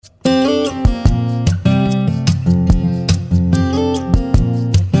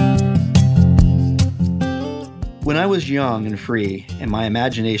was young and free, and my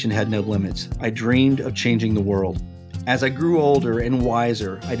imagination had no limits, I dreamed of changing the world. As I grew older and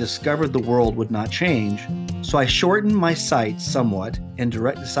wiser, I discovered the world would not change, so I shortened my sights somewhat and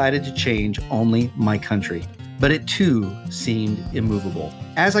decided to change only my country. But it too seemed immovable.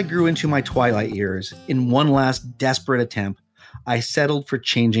 As I grew into my twilight years, in one last desperate attempt, I settled for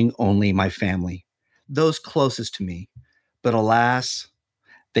changing only my family, those closest to me. But alas,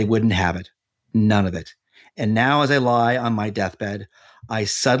 they wouldn't have it. None of it. And now as I lie on my deathbed, I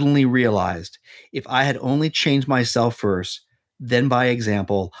suddenly realized if I had only changed myself first, then by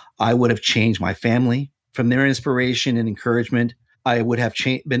example, I would have changed my family. From their inspiration and encouragement, I would have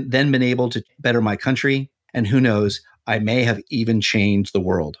been able to better my country. And who knows, I may have even changed the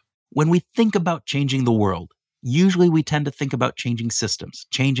world. When we think about changing the world, usually we tend to think about changing systems,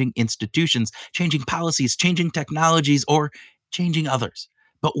 changing institutions, changing policies, changing technologies, or changing others.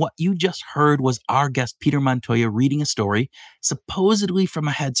 But what you just heard was our guest, Peter Montoya, reading a story, supposedly from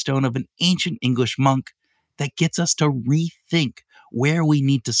a headstone of an ancient English monk, that gets us to rethink where we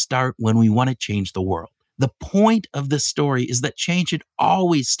need to start when we want to change the world. The point of this story is that change should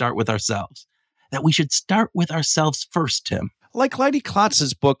always start with ourselves, that we should start with ourselves first, Tim. Like Leidy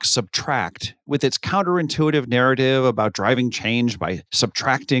Klotz's book, Subtract, with its counterintuitive narrative about driving change by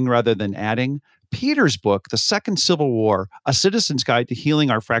subtracting rather than adding, Peter's book, The Second Civil War, A Citizen's Guide to Healing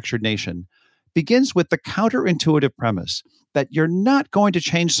Our Fractured Nation, begins with the counterintuitive premise that you're not going to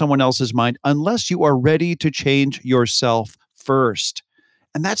change someone else's mind unless you are ready to change yourself first.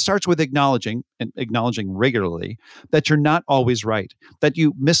 And that starts with acknowledging regularly, that you're not always right, that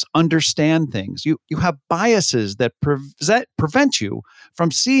you misunderstand things. You have biases that prevent you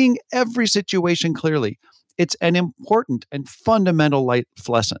from seeing every situation clearly. It's an important and fundamental life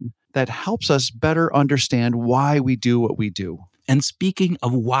lesson that helps us better understand why we do what we do. And speaking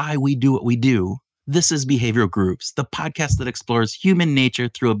of why we do what we do, this is Behavioral Grooves, the podcast that explores human nature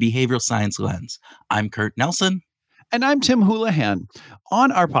through a behavioral science lens. I'm Kurt Nelson. And I'm Tim Houlihan.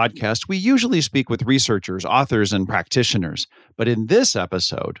 On our podcast, we usually speak with researchers, authors, and practitioners. But in this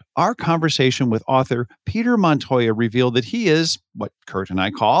episode, our conversation with author Peter Montoya revealed that he is what Kurt and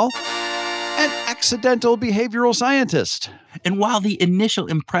I call an accidental behavioral scientist. And while the initial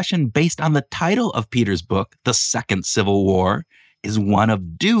impression based on the title of Peter's book, The Second Civil War, is one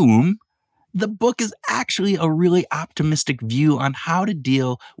of doom, the book is actually a really optimistic view on how to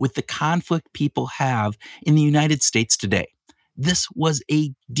deal with the conflict people have in the United States today. This was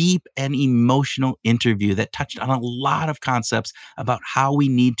a deep and emotional interview that touched on a lot of concepts about how we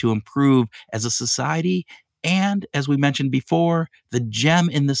need to improve as a society. And as we mentioned before, the gem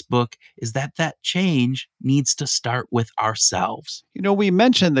in this book is that change needs to start with ourselves. You know, we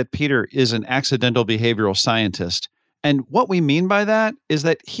mentioned that Peter is an accidental behavioral scientist. And what we mean by that is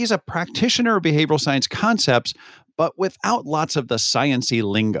that he's a practitioner of behavioral science concepts, but without lots of the sciencey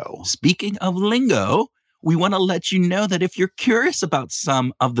lingo. Speaking of lingo, we want to let you know that if you're curious about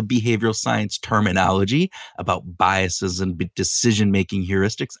some of the behavioral science terminology, about biases and decision-making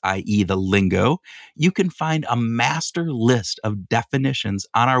heuristics, i.e. the lingo, you can find a master list of definitions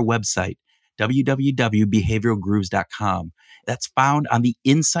on our website, www.behavioralgrooves.com. That's found on the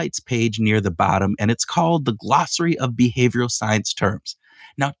Insights page near the bottom, and it's called the Glossary of Behavioral Science Terms.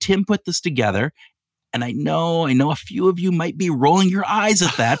 Now, Tim put this together, and I know a few of you might be rolling your eyes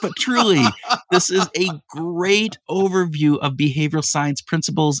at that, but truly, this is a great overview of behavioral science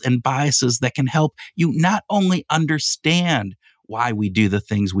principles and biases that can help you not only understand why we do the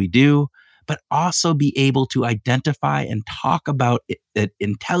things we do, but also be able to identify and talk about it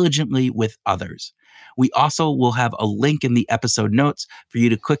intelligently with others. We also will have a link in the episode notes for you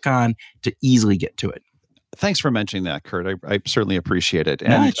to click on to easily get to it. Thanks for mentioning that, Kurt. I certainly appreciate it.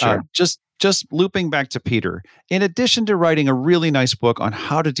 And sure. Just looping back to Peter, in addition to writing a really nice book on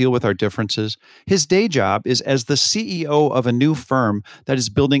how to deal with our differences, his day job is as the CEO of a new firm that is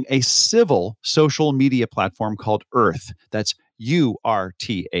building a civil social media platform called Earth. That's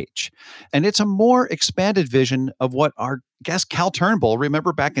URTH. And it's a more expanded vision of what our guest Cal Turnbull,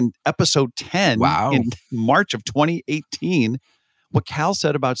 remember back in episode 10 in March of 2018, what Cal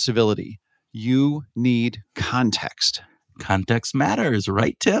said about civility. You need context. Context matters,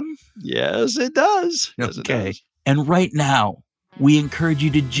 right, Tim? Yes, it does. Okay. And right now, we encourage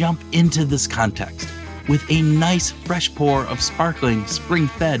you to jump into this context with a nice fresh pour of sparkling,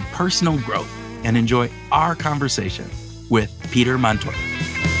 spring-fed personal growth and enjoy our conversation with Peter Montoya.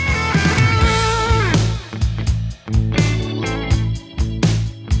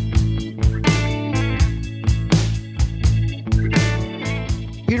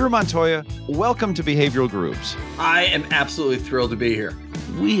 Peter Montoya, welcome to Behavioral Grooves. I am absolutely thrilled to be here.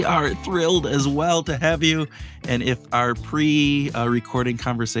 We are thrilled as well to have you. And if our pre-recording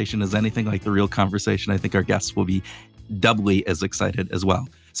conversation is anything like the real conversation, I think our guests will be doubly as excited as well.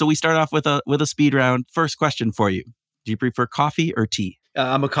 So we start off with a speed round. First question for you. Do you prefer coffee or tea?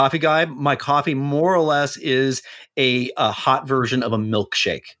 I'm a coffee guy. My coffee more or less is a hot version of a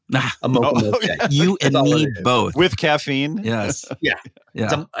milkshake. A mocha milkshake. You and me both. With caffeine? Yes. Yeah.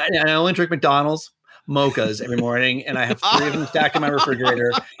 Yeah. And I only drink McDonald's mochas every morning, and I have 3 of them stacked in my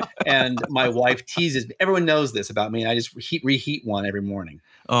refrigerator. And my wife teases me. Everyone knows this about me, and I just reheat one every morning.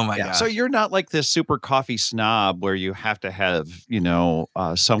 Oh my God. So you're not like this super coffee snob where you have to have,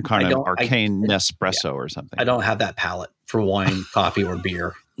 some kind of arcane Nespresso or something. I don't have that palate for wine, coffee, or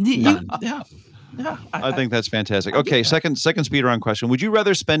beer. Yeah. I think that's fantastic. Okay, second speed round question. Would you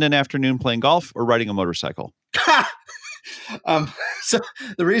rather spend an afternoon playing golf or riding a motorcycle? So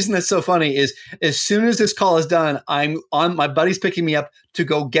the reason that's so funny is as soon as this call is done, my buddy's picking me up to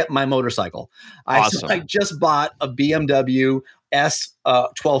go get my motorcycle. Awesome. I just bought a BMW S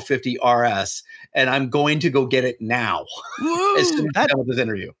 1250 RS, and I'm going to go get it now as soon as I'm done with this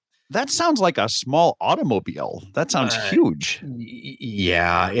interview. That sounds like a small automobile. That sounds huge.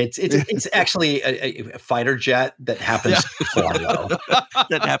 Yeah, it's actually a fighter jet that happens to fly well.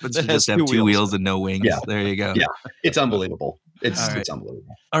 That happens to just have 2 wheels and no wings. Yeah. There you go. Yeah, it's unbelievable. It's right.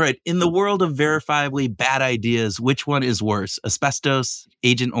 Unbelievable. All right. In the world of verifiably bad ideas, which one is worse? Asbestos,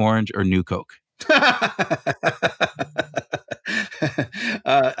 Agent Orange, or New Coke?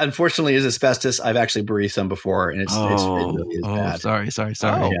 Unfortunately, is asbestos. I've actually breathed some before, and it really is bad. Sorry.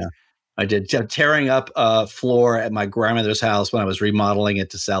 Yeah, I did. Tearing up a floor at my grandmother's house when I was remodeling it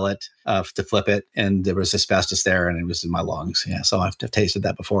to sell it, to flip it, and there was asbestos there, and it was in my lungs. Yeah, so I've tasted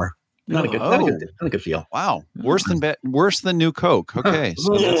that before. Not a good feel. Wow, worse than New Coke. Okay,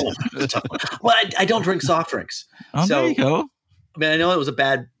 well, I don't drink soft drinks. Oh, so, there you go. I mean, I know it was a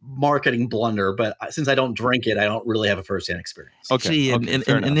bad marketing blunder, but since I don't drink it, I don't really have a firsthand experience. Okay. And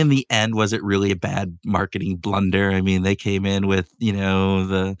in the end, was it really a bad marketing blunder? I mean, they came in with,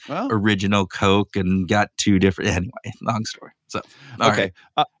 the original Coke and got 2 different. Anyway, long story. So, okay.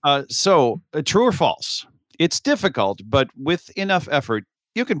 Right. So true or false? It's difficult, but with enough effort,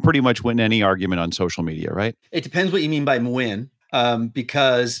 you can pretty much win any argument on social media, right? It depends what you mean by win,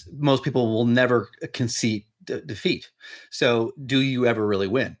 because most people will never concede defeat. So do you ever really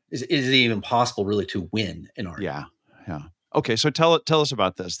win? Is it even possible really to win an argument? Yeah. Okay. So tell us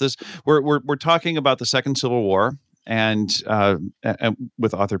about this. We're talking about the Second Civil War, and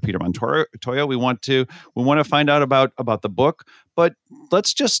with author Peter Montoya, we want to find out about the book, but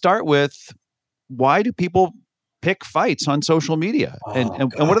let's just start with, why do people pick fights on social media,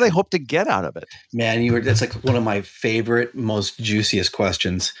 and what do they hope to get out of it? Man, that's like one of my favorite, most juiciest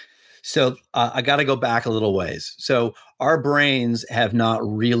questions. So I got to go back a little ways. So our brains have not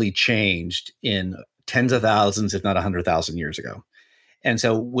really changed in tens of thousands, if not 100,000 years ago. And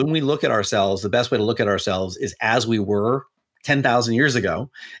so when we look at ourselves, the best way to look at ourselves is as we were 10,000 years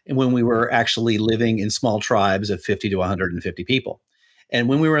ago, and when we were actually living in small tribes of 50 to 150 people. And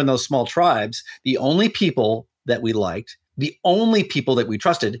when we were in those small tribes, the only people that we liked, the only people that we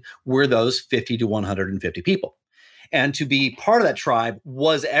trusted were those 50 to 150 people. And to be part of that tribe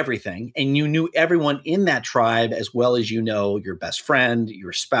was everything. And you knew everyone in that tribe as well as your best friend,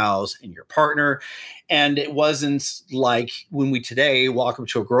 your spouse, and your partner. And it wasn't like when we today walk up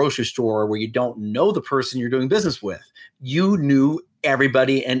to a grocery store where you don't know the person you're doing business with. You knew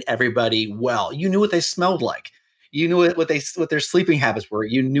everybody and everybody well. You knew what they smelled like. You knew what their sleeping habits were.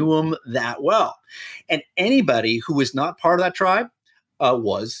 You knew them that well. And anybody who was not part of that tribe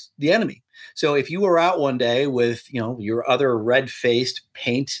was the enemy. So if you were out one day with, your other red-faced,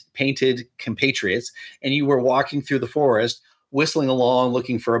 painted compatriots, and you were walking through the forest, whistling along,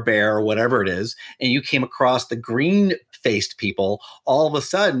 looking for a bear or whatever it is, and you came across the green-faced people, all of a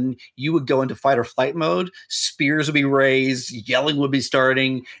sudden you would go into fight or flight mode, spears would be raised, yelling would be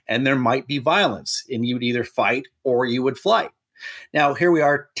starting, and there might be violence, and you would either fight or you would flight. Now, here we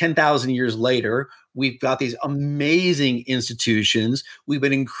are 10,000 years later. We've got these amazing institutions. We've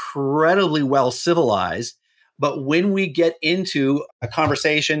been incredibly well civilized. But when we get into a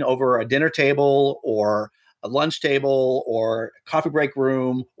conversation over a dinner table or a lunch table or a coffee break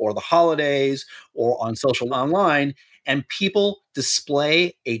room or the holidays or on social online, and people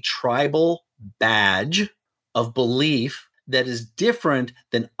display a tribal badge of belief that is different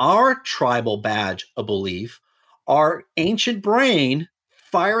than our tribal badge of belief, our ancient brain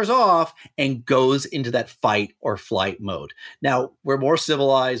fires off and goes into that fight or flight mode. Now, we're more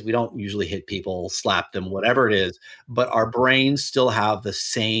civilized. We don't usually hit people, slap them, whatever it is, but our brains still have the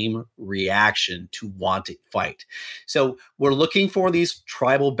same reaction to want to fight. So we're looking for these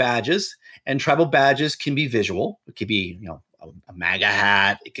tribal badges, and tribal badges can be visual. It could be, a MAGA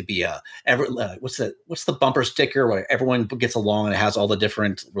hat. It could be what's the bumper sticker where everyone gets along and it has all the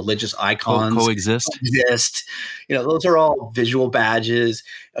different religious icons. Coexist. Those are all visual badges.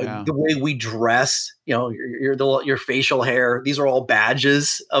 Yeah. The way we dress, your facial hair. These are all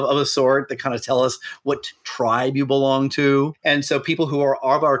badges of a sort that kind of tell us what tribe you belong to. And so people who are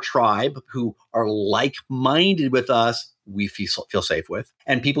of our tribe, who are like-minded with us, we feel safe with.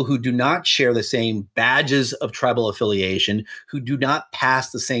 And people who do not share the same badges of tribal affiliation, who do not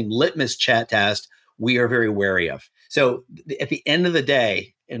pass the same litmus test, we are very wary of. So at the end of the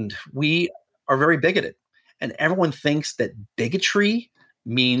day, and we are very bigoted, and everyone thinks that bigotry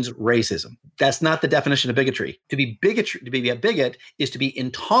means racism. That's not the definition of bigotry. To be a bigot is to be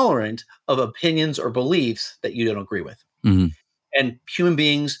intolerant of opinions or beliefs that you don't agree with. Mm-hmm. And human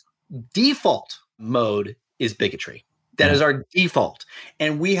beings' default mode is bigotry. That is our default.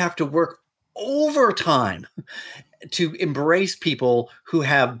 And we have to work overtime to embrace people who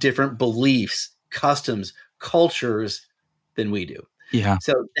have different beliefs, customs, cultures than we do. Yeah.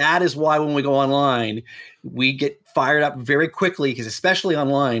 So that is why when we go online, we get fired up very quickly, because especially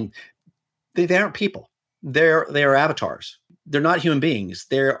online, they aren't people. They are avatars. They're not human beings.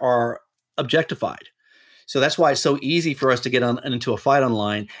 They are objectified. So that's why it's so easy for us to get into a fight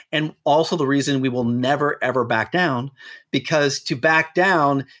online. And also the reason we will never, ever back down, because to back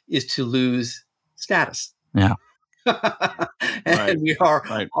down is to lose status. Yeah. And we are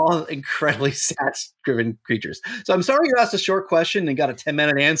all incredibly stats-driven creatures. So I'm sorry you asked a short question and got a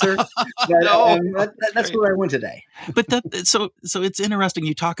 10-minute answer. But that's where I went today. But so it's interesting.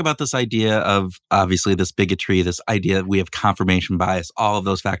 You talk about this idea of obviously this bigotry, this idea that we have confirmation bias, all of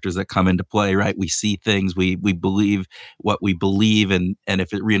those factors that come into play, right? We see things, we believe what we believe, and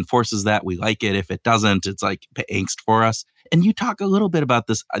if it reinforces that, we like it. If it doesn't, it's like angst for us. And you talk a little bit about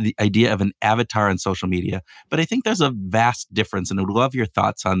this, the idea of an avatar on social media, but I think there's a vast difference, and I would love your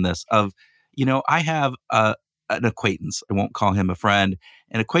thoughts on this. I have an acquaintance, I won't call him a friend,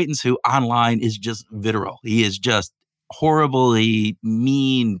 an acquaintance who online is just vitriol. He is just horribly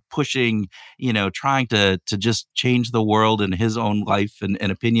mean, pushing, trying to just change the world in his own life and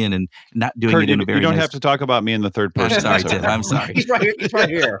opinion, and not doing Kurt, it in a very you don't nice... have to talk about me in the third person. I'm sorry, Tim. I'm sorry. He's right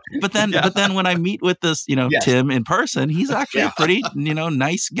here. But then when I meet with this, Yes. Tim in person, he's actually a pretty,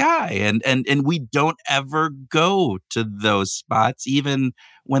 nice guy. And we don't ever go to those spots, even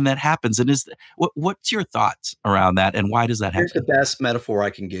when that happens. And what's your thoughts around that, and why does that happen? Here's the best metaphor I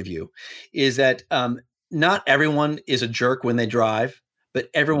can give you, is that not everyone is a jerk when they drive, but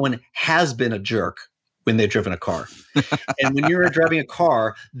everyone has been a jerk when they've driven a car. And when you're driving a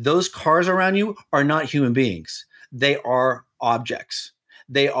car, those cars around you are not human beings. They are objects.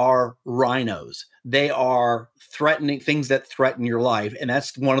 They are rhinos. They are threatening things that threaten your life. And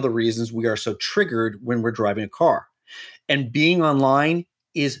that's one of the reasons we are so triggered when we're driving a car. And being online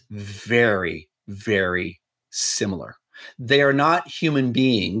is very, very similar. They are not human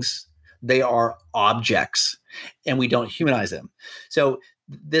beings. They are objects, and we don't humanize them. So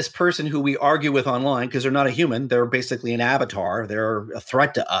this person who we argue with online, because they're not a human, they're basically an avatar, they're a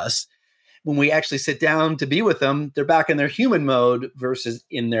threat to us. When we actually sit down to be with them, they're back in their human mode versus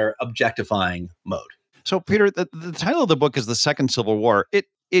in their objectifying mode. So, Peter, the title of the book is The Second Civil War. It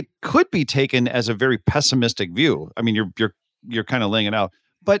could be taken as a very pessimistic view. I mean, you're kind of laying it out.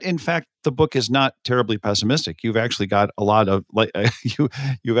 But in fact, the book is not terribly pessimistic. You've actually got a lot of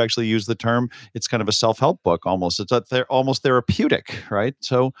you've actually used the term. It's kind of a self-help book almost. It's almost therapeutic, right?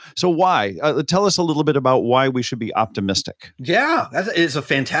 So why? Tell us a little bit about why we should be optimistic. Yeah, that is a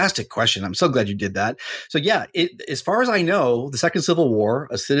fantastic question. I'm so glad you did that. So yeah, as far as I know, The Second Civil War: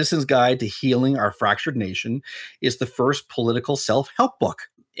 A Citizen's Guide to Healing Our Fractured Nation is the first political self-help book.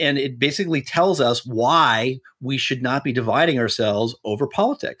 And it basically tells us why we should not be dividing ourselves over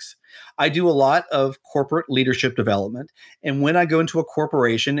politics. I do a lot of corporate leadership development. And when I go into a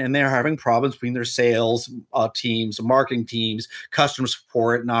corporation and they're having problems between their sales teams, marketing teams, customer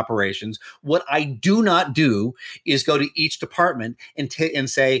support, and operations, what I do not do is go to each department and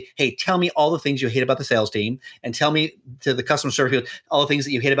say, hey, tell me all the things you hate about the sales team, and tell me to the customer service all the things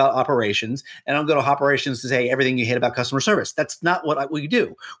that you hate about operations. And I'll go to operations to say everything you hate about customer service. That's not what we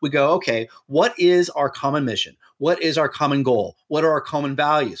do. We go, okay, what is our common mission? What is our common goal? What are our common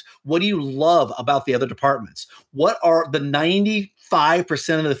values? What do you love about the other departments? What are the 95%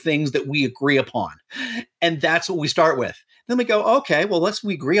 of the things that we agree upon? And that's what we start with. Then we go, okay, well,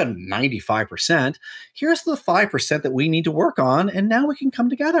 we agree on 95%. Here's the 5% that we need to work on, and now we can come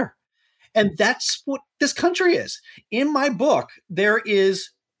together. And that's what this country is. In my book, there is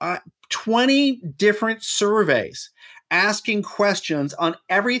 20 different surveys asking questions on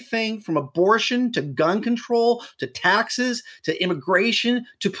everything from abortion to gun control to taxes to immigration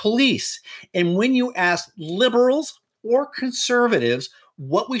to police. And when you ask liberals or conservatives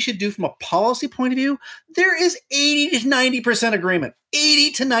what we should do from a policy point of view, there is 80 to 90% agreement,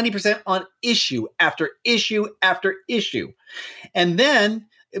 80 to 90% on issue after issue after issue. And then,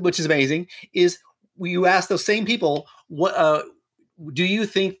 which is amazing, is you ask those same people, what do you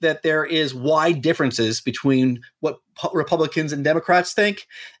think that there is wide differences between what Republicans and Democrats think?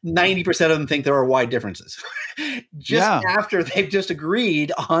 90% of them think there are wide differences after they've just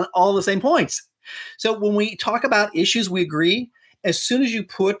agreed on all the same points. So when we talk about issues we agree, as soon as you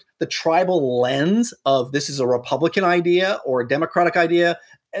put the tribal lens of this is a Republican idea or a Democratic idea,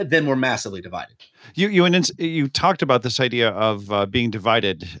 then we're massively divided. You talked about this idea of being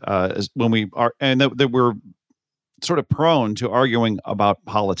divided when we are, and that we're sort of prone to arguing about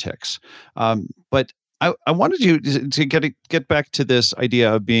politics. But I wanted you to get back to this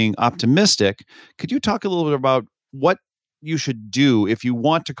idea of being optimistic. Could you talk a little bit about what you should do if you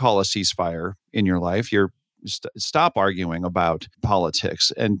want to call a ceasefire in your life? You're stop arguing about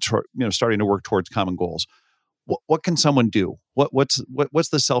politics and starting to work towards common goals. What can someone do? What's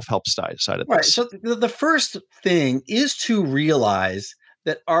the self-help side of this? Right. So the first thing is to realize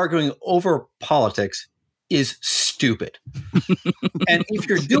that arguing over politics is stupid. And if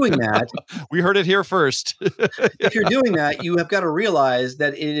you're doing that, we heard it here first. If you're doing that, you have got to realize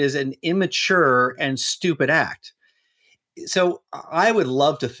that it is an immature and stupid act. So I would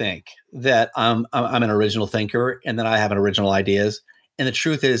love to think that I'm an original thinker and that I have original ideas. And the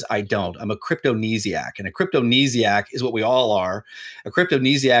truth is I don't. I'm a cryptomnesiac. And a cryptomesiac is what we all are. A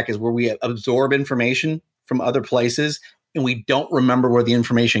cryptomesiac is where we absorb information from other places and we don't remember where the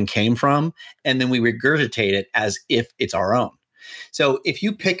information came from. And then we regurgitate it as if it's our own. So if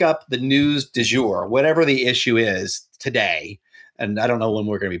you pick up the news du jour, whatever the issue is today, and I don't know when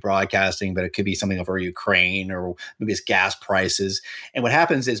we're going to be broadcasting, but it could be something over Ukraine or maybe it's gas prices. And what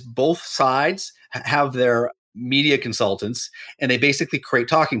happens is both sides have their media consultants, and they basically create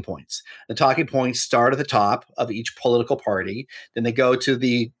talking points. The talking points start at the top of each political party. Then they go to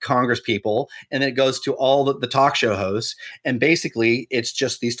the Congress people, and then it goes to all the talk show hosts. And basically, it's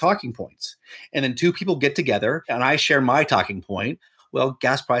just these talking points. And then two people get together, and I share my talking point. Well,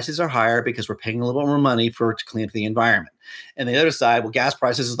 gas prices are higher because we're paying a little bit more money to clean up the environment. And the other side, well, gas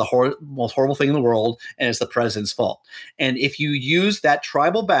prices is the most horrible thing in the world, and it's the president's fault. And if you use that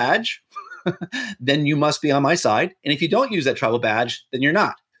tribal badge, then you must be on my side. And if you don't use that tribal badge, then you're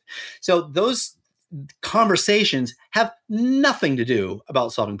not. So those conversations have nothing to do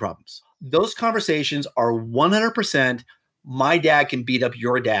about solving problems. Those conversations are 100% my dad can beat up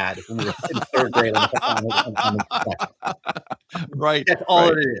your dad when we were in third grade. Right. That's all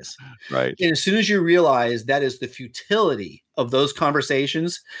it is. Right. And as soon as you realize that is the futility of those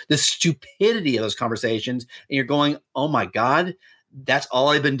conversations, the stupidity of those conversations, and you're going, oh my God, that's all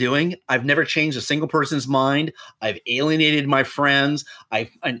I've been doing. I've never changed a single person's mind. I've alienated my friends. I'm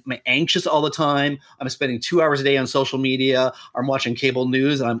anxious all the time. I'm spending 2 hours a day on social media. I'm watching cable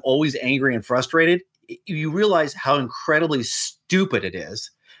news, and I'm always angry and frustrated. You realize how incredibly stupid it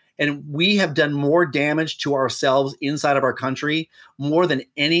is. And we have done more damage to ourselves inside of our country, more than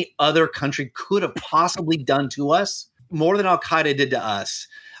any other country could have possibly done to us, more than Al-Qaeda did to us,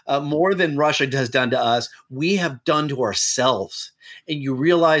 more than Russia has done to us. We have done to ourselves. And you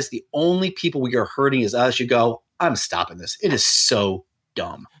realize the only people we are hurting is us. You go, I'm stopping this. It is so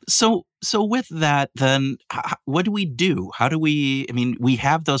dumb. So with that, then what do we do? How do we, we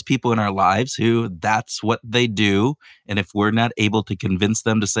have those people in our lives who that's what they do. And if we're not able to convince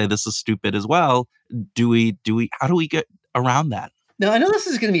them to say this is stupid as well, how do we get around that? Now, I know this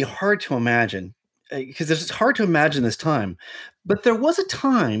is going to be hard to imagine because it's hard to imagine this time, but there was a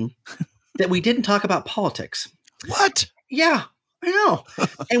time that we didn't talk about politics. What? Yeah, I know.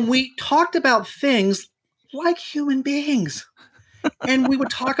 And we talked about things like human beings. And we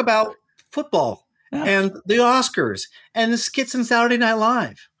would talk about football and the Oscars and the skits in Saturday Night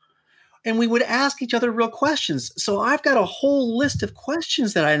Live. And we would ask each other real questions. So I've got a whole list of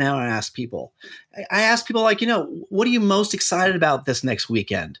questions that I now ask people. I ask people like, what are you most excited about this next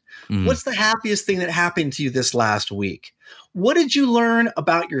weekend? Mm. What's the happiest thing that happened to you this last week? What did you learn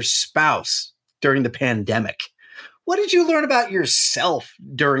about your spouse during the pandemic? What did you learn about yourself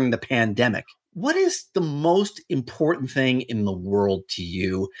during the pandemic? What is the most important thing in the world to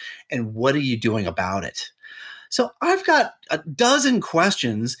you, and what are you doing about it? So I've got a dozen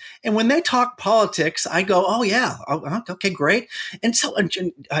questions, and when they talk politics, I go, "Oh yeah, okay, great." And so,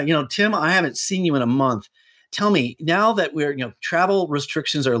 Tim, I haven't seen you in a month. Tell me now that travel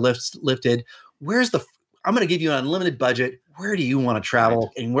restrictions are lifted. Where's the? I'm going to give you an unlimited budget. Where do you want to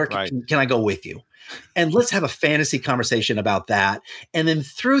travel, and where can I go with you? And let's have a fantasy conversation about that. And then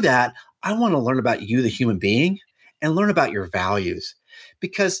through that, I want to learn about you, the human being, and learn about your values.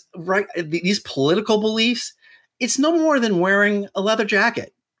 Because these political beliefs, it's no more than wearing a leather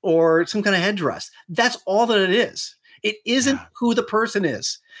jacket or some kind of headdress. That's all that it is. It isn't who the person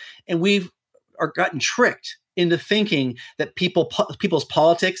is. And we've gotten tricked into thinking that people's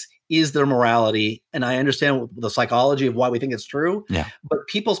politics is their morality. And I understand the psychology of why we think it's true. Yeah. But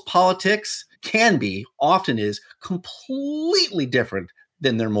people's politics often is completely different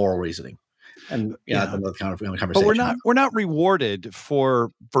than their moral reasoning. And another kind of conversation. But we're not rewarded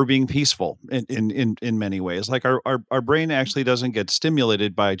for being peaceful in many ways. Like our brain actually doesn't get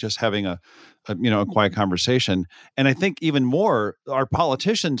stimulated by just having a quiet conversation. And I think even more, our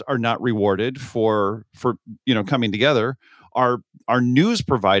politicians are not rewarded for coming together. Our news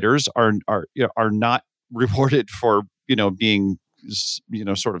providers are not rewarded for being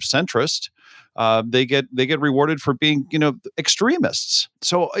sort of centrist. They get rewarded for being extremists.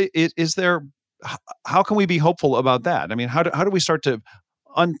 So is there? How can we be hopeful about that? I mean, how do we start to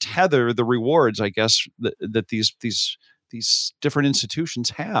untether the rewards, I guess, that these different institutions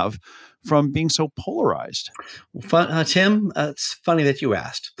have from being so polarized? Tim, it's funny that you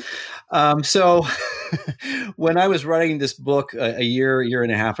asked. So when I was writing this book a year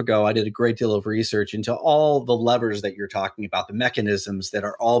and a half ago, I did a great deal of research into all the levers that you're talking about, the mechanisms that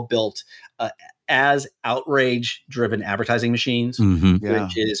are all built as outrage-driven advertising machines,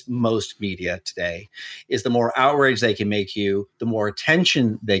 which is most media today. Is the more outrage they can make you, the more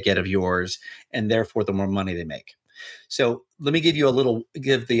attention they get of yours, and therefore the more money they make. So let me give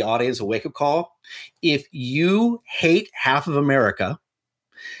the audience a wake-up call. If you hate half of America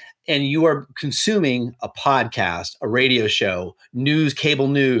and you are consuming a podcast, a radio show, news, cable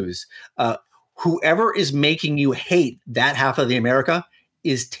news, whoever is making you hate that half of the America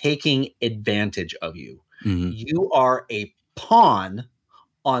is taking advantage of you. Mm-hmm. You are a pawn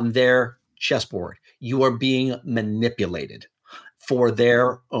on their chessboard. You are being manipulated for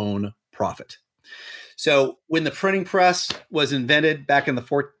their own profit. So when the printing press was invented back in the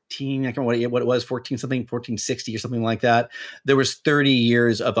 1460 or something like that, there was 30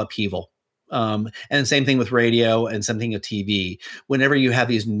 years of upheaval. And same thing with radio and something with TV. Whenever you have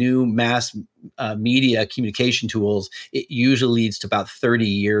these new mass media communication tools, it usually leads to about 30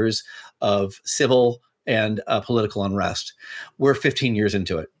 years of civil and political unrest. We're 15 years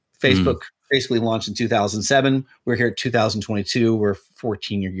into it. Facebook basically launched in 2007. We're here at 2022. We're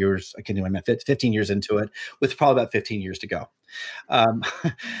 14 years, 15 years into it, with probably about 15 years to go.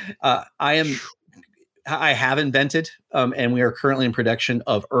 I have invented, and we are currently in production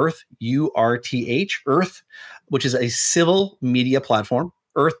of Urth, U-R-T-H, Urth, which is a civil media platform.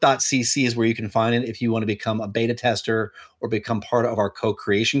 Urth.cc is where you can find it if you want to become a beta tester or become part of our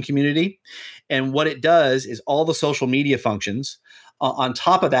co-creation community. And what it does is all the social media functions. On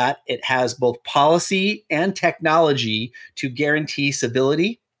top of that, it has both policy and technology to guarantee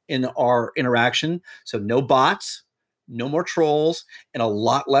civility in our interaction. So no bots, no more trolls, and a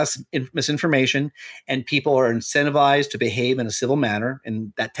lot less misinformation. And people are incentivized to behave in a civil manner,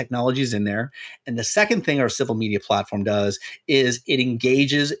 and that technology is in there. And the second thing our civil media platform does is it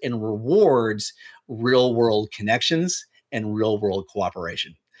engages and rewards real-world connections and real-world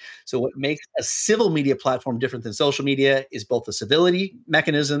cooperation. So what makes a civil media platform different than social media is both the civility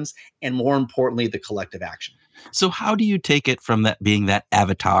mechanisms and, more importantly, the collective action. So how do you take it from that being that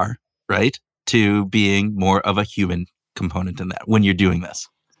avatar, right, to being more of a human component in that when you're doing this?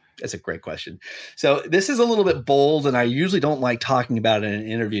 That's a great question. So this is a little bit bold, and I usually don't like talking about it in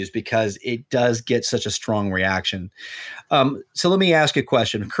interviews because it does get such a strong reaction. So let me ask you a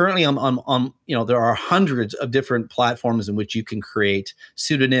question. Currently, there are hundreds of different platforms in which you can create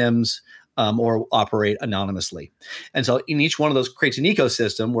pseudonyms or operate anonymously. And so in each one of those creates an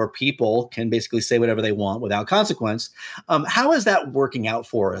ecosystem where people can basically say whatever they want without consequence. How is that working out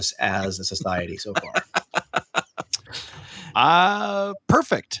for us as a society so far?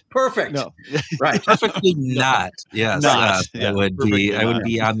 Perfect. No. Right. Perfectly not. Yes. Not. I would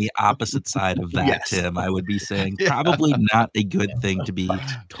be on the opposite side of that, Yes. Tim. I would be saying probably not a good thing to be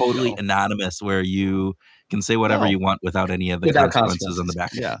totally anonymous where you can say whatever No. you want without any of the Without consequences on the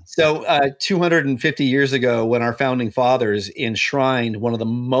back. Yeah. So 250 years ago, when our founding fathers enshrined one of the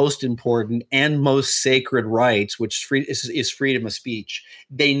most important and most sacred rights, which is freedom of speech,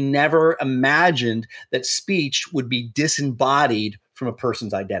 they never imagined that speech would be disembodied from a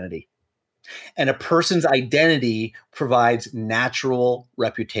person's identity. And a person's identity provides natural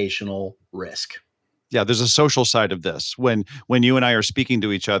reputational risk. Yeah, there's a social side of this. When you and I are speaking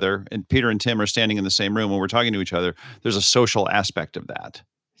to each other, and Peter and Tim are standing in the same room when we're talking to each other, there's a social aspect of that.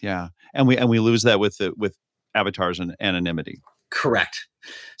 Yeah, and we lose that with avatars and anonymity. Correct.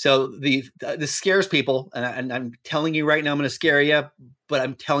 So this scares people, and I'm telling you right now, I'm going to scare you, but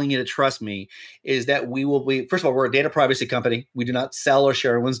I'm telling you to trust me, is that we will be, first of all, we're a data privacy company. We do not sell or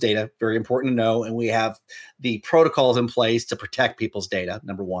share everyone's data. Very important to know. And we have the protocols in place to protect people's data,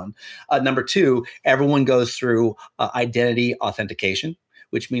 number one. Number two, everyone goes through identity authentication,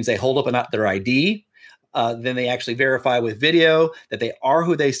 which means they hold up their ID. Then they actually verify with video that they are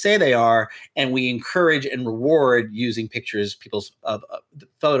who they say they are, and we encourage and reward using people's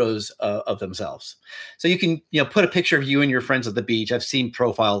photos of themselves. So you can put a picture of you and your friends at the beach. I've seen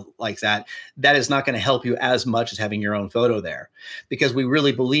profile like that. That is not going to help you as much as having your own photo there, because we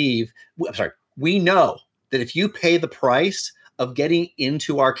really believe. We know that if you pay the price of getting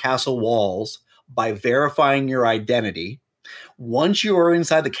into our castle walls by verifying your identity, once you are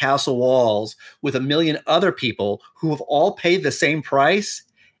inside the castle walls with a million other people who have all paid the same price,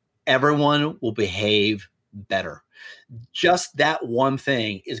 everyone will behave better. Just that one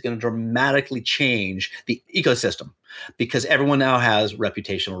thing is going to dramatically change the ecosystem, because everyone now has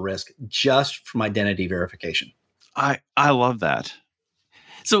reputational risk just from identity verification. I love that.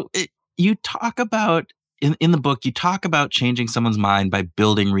 So you talk about, in the book, you talk about changing someone's mind by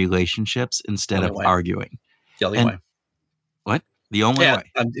building relationships instead of arguing. The only way. What? The only way?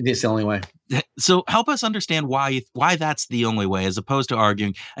 It's the only way. So help us understand why that's the only way, as opposed to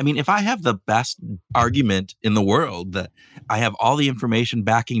arguing. I mean, if I have the best argument in the world, that I have all the information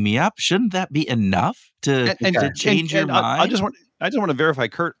backing me up, shouldn't that be enough to change your mind? I just want to verify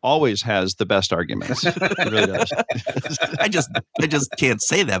Kurt always has the best arguments. He really does. I just can't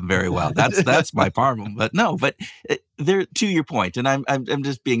say that very well. That's my problem. But there, to your point, and I'm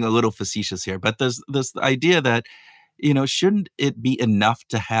just being a little facetious here, but there's this idea that, shouldn't it be enough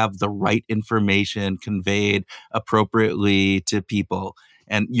to have the right information conveyed appropriately to people?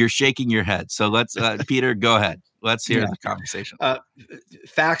 And you're shaking your head. So let's, Peter, go ahead. Let's hear the conversation.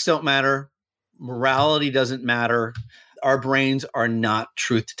 Facts don't matter. Morality doesn't matter. Our brains are not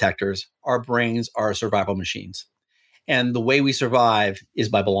truth detectors. Our brains are survival machines. And the way we survive is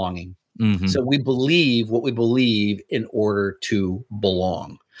by belonging. Mm-hmm. So we believe what we believe in order to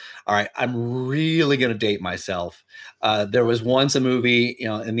belong. All right, I'm really going to date myself. There was once a movie,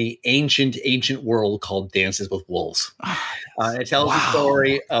 in the ancient world called Dances with Wolves. It tells the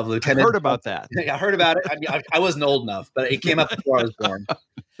story of Lieutenant. I heard about that. I heard about it. I mean, I wasn't old enough, but it came up before I was born.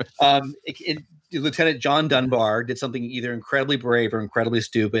 Lieutenant John Dunbar did something either incredibly brave or incredibly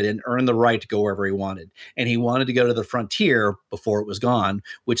stupid and earned the right to go wherever he wanted. And he wanted to go to the frontier before it was gone,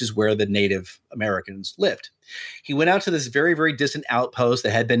 which is where the Native Americans lived. He went out to this very, very distant outpost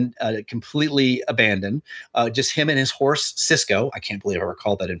that had been completely abandoned. Just him and his horse, Cisco. I can't believe I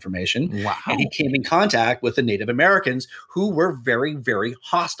recalled that information. Wow. And he came in contact with the Native Americans, who were very, very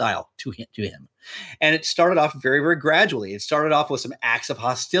hostile to him. And it started off very, very gradually. It started off with some acts of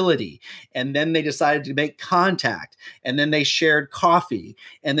hostility. And then they decided to make contact. And then they shared coffee.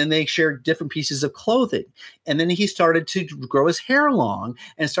 And then they shared different pieces of clothing. And then he started to grow his hair long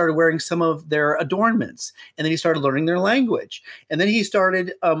and started wearing some of their adornments. And then he started learning their language. And then he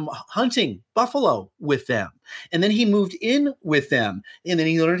started hunting buffalo with them. And then he moved in with them. And then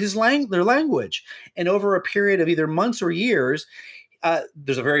he learned their language. And over a period of either months or years,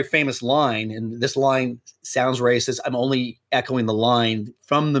 there's a very famous line, and this line sounds racist. I'm only echoing the line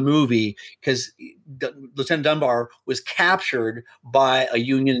from the movie because Lieutenant Dunbar was captured by a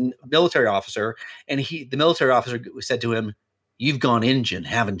Union military officer, and the military officer said to him, "You've gone Injun,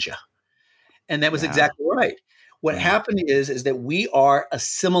 haven't you?" And that was exactly right. What happened is that we are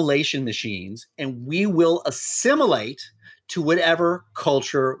assimilation machines, and we will assimilate to whatever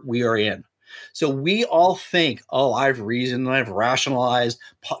culture we are in. So we all think, I've reasoned, I've rationalized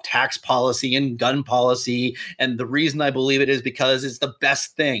tax policy and gun policy, and the reason I believe it is because it's the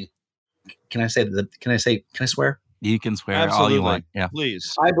best thing. Can I swear? You can swear Absolutely. all you want. Yeah,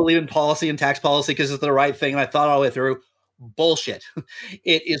 please. I believe in policy and tax policy because it's the right thing, and I thought all the way through. Bullshit.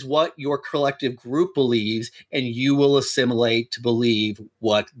 It is what your collective group believes, and you will assimilate to believe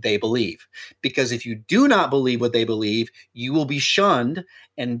what they believe. Because if you do not believe what they believe, you will be shunned,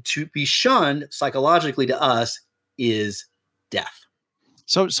 and to be shunned psychologically to us is death.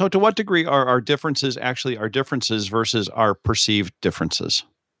 So to what degree are our differences actually our differences versus our perceived differences?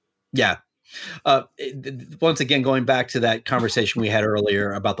 Yeah. Once again, going back to that conversation we had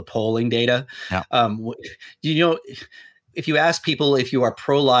earlier about the polling data, Yeah. If you ask people if you are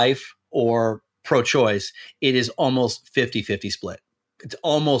pro-life or pro-choice, it is almost 50-50 split. It's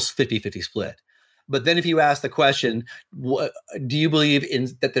almost 50-50 split. But then if you ask the question, do you believe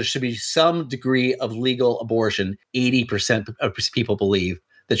that there should be some degree of legal abortion? 80% of people believe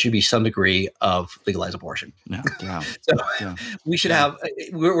there should be some degree of legalized abortion. Yeah. So we should have,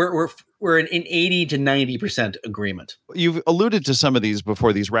 we're in 80 to 90% agreement. You've alluded to some of these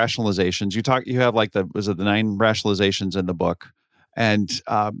before, these rationalizations. You have like the 9 rationalizations in the book, and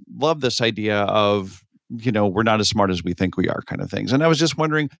love this idea of, we're not as smart as we think we are kind of things. And I was just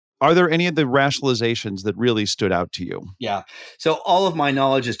wondering, are there any of the rationalizations that really stood out to you? Yeah. So all of my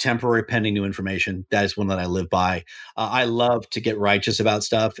knowledge is temporary pending new information. That is one that I live by. I love to get righteous about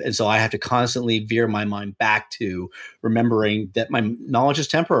stuff. And so I have to constantly veer my mind back to remembering that my knowledge is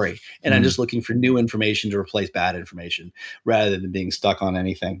temporary. And I'm just looking for new information to replace bad information rather than being stuck on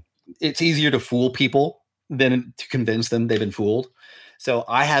anything. It's easier to fool people than to convince them they've been fooled. So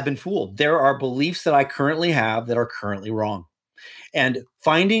I have been fooled. There are beliefs that I currently have that are currently wrong. And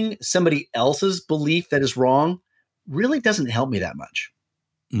finding somebody else's belief that is wrong really doesn't help me that much.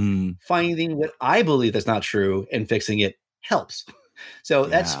 Finding what I believe that's not true and fixing it helps. So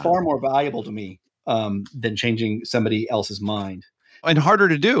that's far more valuable to me than changing somebody else's mind. And harder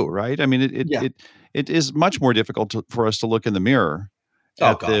to do, right? I mean, it is much more difficult for us to look in the mirror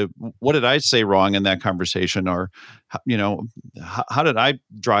at what did I say wrong in that conversation, or how did I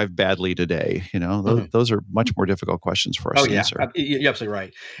drive badly today? Those are much more difficult questions for us to answer. You're absolutely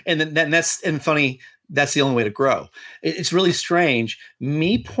right. And then that's funny. That's the only way to grow. It's really strange.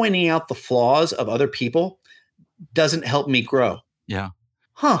 Me pointing out the flaws of other people doesn't help me grow. Yeah.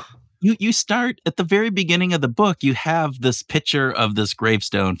 Huh. You start at the very beginning of the book. You have this picture of this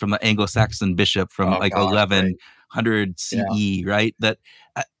gravestone from the Anglo-Saxon bishop from 1100 CE, right? That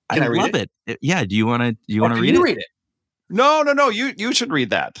I love it. Yeah. Do you want to read it? Read it? No. You should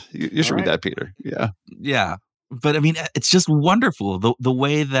read that. You should read that, Peter. Yeah. Yeah. But I mean, it's just wonderful the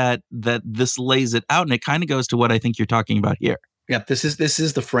way that this lays it out, and it kind of goes to what I think you're talking about here. Yeah. This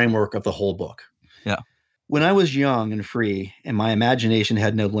is the framework of the whole book. Yeah. When I was young and free and my imagination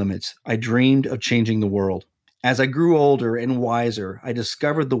had no limits, I dreamed of changing the world. As I grew older and wiser, I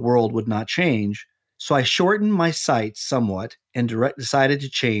discovered the world would not change, so I shortened my sights somewhat and decided to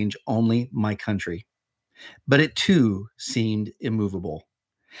change only my country. But it too seemed immovable.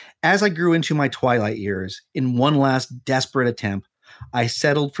 As I grew into my twilight years, in one last desperate attempt, I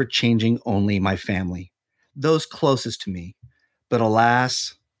settled for changing only my family, those closest to me. But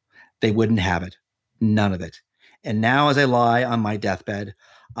alas, they wouldn't have it. None of it. And now as I lie on my deathbed,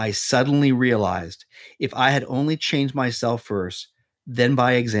 I suddenly realized if I had only changed myself first, then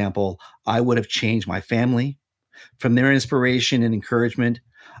by example, I would have changed my family. From their inspiration and encouragement,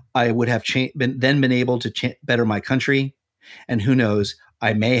 I would have been able to better my country. And who knows,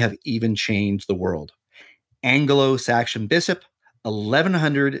 I may have even changed the world. Anglo-Saxon Bishop,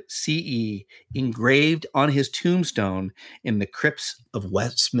 1100 CE, engraved on his tombstone in the crypts of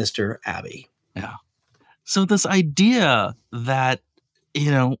Westminster Abbey. Yeah. So this idea that,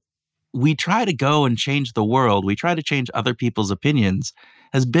 we try to go and change the world, we try to change other people's opinions,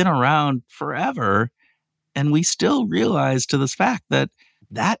 has been around forever. And we still realize to this fact that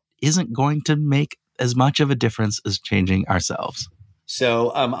isn't going to make as much of a difference as changing ourselves.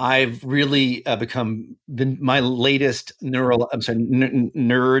 So I've really become my latest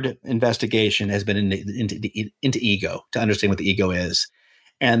nerd investigation has been into ego, to understand what the ego is.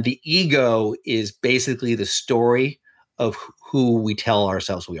 And the ego is basically the story of who we tell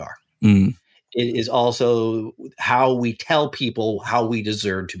ourselves we are. It is also how we tell people how we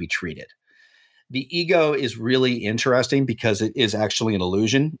deserve to be treated. The ego is really interesting because it is actually an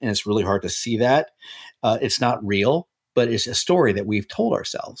illusion, and it's really hard to see that. It's not real, but it's a story that we've told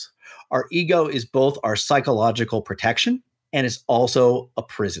ourselves. Our ego is both our psychological protection, and it's also a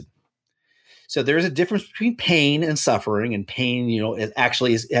prison. So there's a difference between pain and suffering, and pain,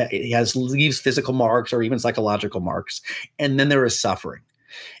 it leaves physical marks or even psychological marks. And then there is suffering.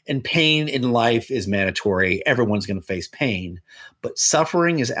 And pain in life is mandatory. Everyone's going to face pain, but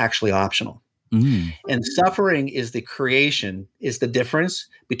suffering is actually optional. Mm. And suffering is the difference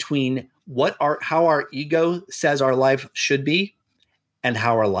between how our ego says our life should be and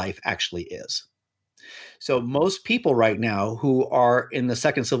how our life actually is. So most people right now who are in the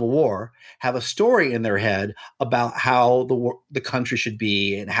second Civil War have a story in their head about how the country should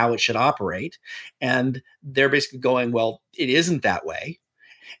be and how it should operate. And they're basically going, well, it isn't that way.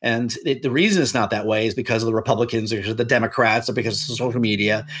 And the reason it's not that way is because of the Republicans or because of the Democrats or because of social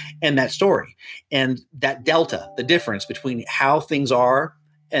media and that story. And that delta, the difference between how things are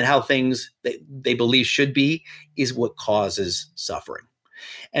and how things they believe should be is what causes suffering.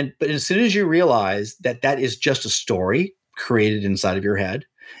 But as soon as you realize that that is just a story created inside of your head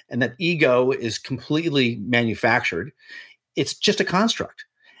and that ego is completely manufactured, it's just a construct.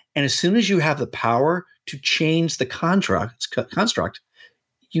 And as soon as you have the power to change the construct,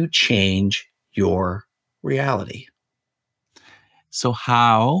 you change your reality. So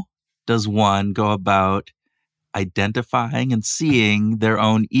how does one go about identifying and seeing their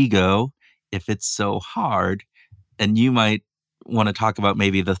own ego if it's so hard? And you might want to talk about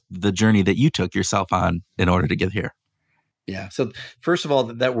maybe the journey that you took yourself on in order to get here. Yeah. So first of all,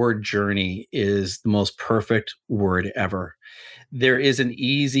 that word journey is the most perfect word ever. There is an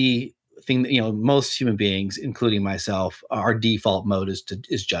easy thing that, most human beings, including myself, our default mode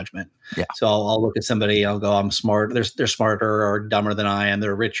is judgment. Yeah. So I'll look at somebody, I'll go, I'm smart. They're smarter or dumber than I am.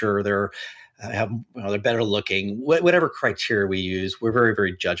 They're richer. They're better looking. Whatever criteria we use, we're very,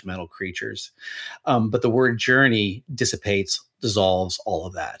 very judgmental creatures. But the word journey dissolves all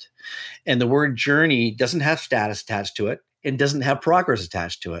of that. And the word journey doesn't have status attached to it and doesn't have progress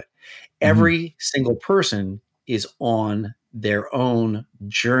attached to it. Mm-hmm. Every single person is on their own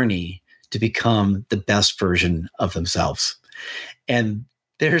journey to become the best version of themselves. And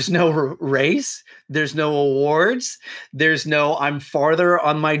there's no race. There's no awards. There's no, I'm farther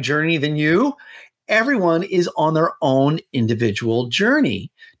on my journey than you. Everyone is on their own individual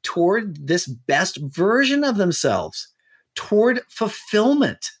journey toward this best version of themselves, toward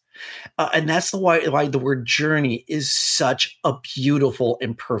fulfillment. And that's why the word journey is such a beautiful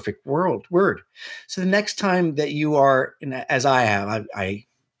and perfect word. So the next time that you are, as I have, I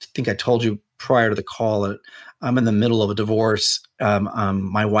think I told you prior to the call that I'm in the middle of a divorce.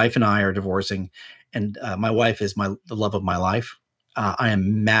 My wife and I are divorcing, and my wife is the love of my life. I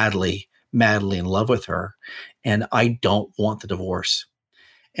am madly in love with her, and I don't want the divorce.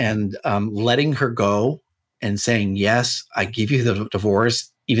 And letting her go and saying, yes, I give you the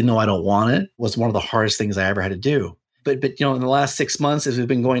divorce, even though I don't want it, was one of the hardest things I ever had to do. But in the last 6 months, as we've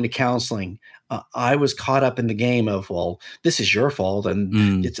been going to counseling, I was caught up in the game of, well, this is your fault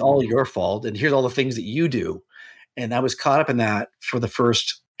and it's all your fault. And here's all the things that you do. And I was caught up in that for the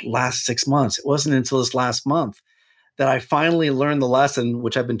last 6 months. It wasn't until this last month that I finally learned the lesson,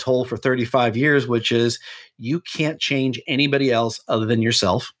 which I've been told for 35 years, which is you can't change anybody else other than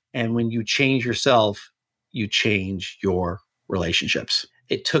yourself. And when you change yourself, you change your relationships.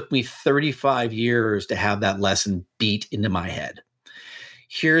 It took me 35 years to have that lesson beat into my head.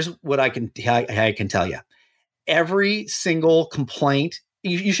 Here's what I can tell you. Every single complaint,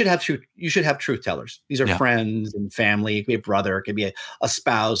 you should have truth tellers. These are friends and family. It could be a brother. It could be a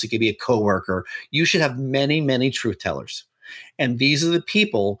spouse. It could be a coworker. You should have many, many truth tellers. And these are the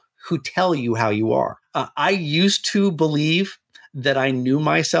people who tell you how you are. I used to believe that I knew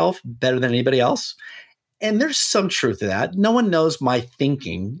myself better than anybody else. And there's some truth to that. No one knows my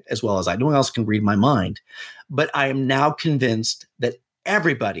thinking as well as I. No one else can read my mind. But I am now convinced that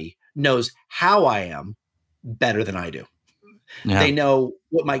everybody knows how I am better than I do. Yeah. They know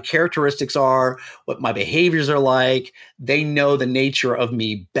what my characteristics are, what my behaviors are like. They know the nature of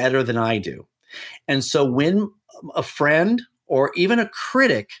me better than I do. And so when a friend or even a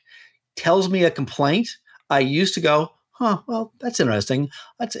critic tells me a complaint, I used to go, well, that's interesting.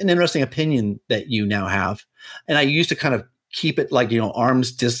 That's an interesting opinion that you now have. And I used to kind of keep it like,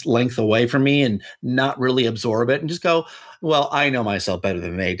 arm's just length away from me and not really absorb it and just go, well, I know myself better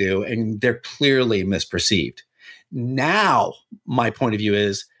than they do. And they're clearly misperceived. Now, my point of view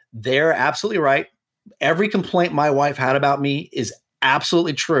is they're absolutely right. Every complaint my wife had about me is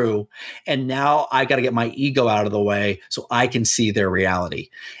absolutely true. And now I got to get my ego out of the way so I can see their reality.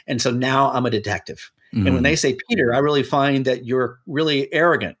 And so now I'm a detective. Mm-hmm. And when they say, Peter, I really find that you're really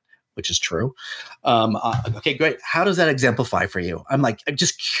arrogant, which is true. Okay, great. How does that exemplify for you? I'm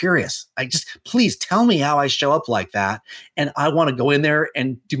just curious. Please tell me how I show up like that. And I want to go in there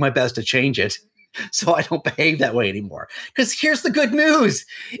and do my best to change it so I don't behave that way anymore. Because here's the good news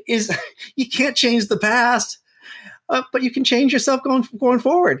is you can't change the past, but you can change yourself going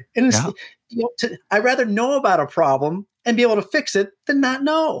forward. And I'd rather know about a problem and be able to fix it than not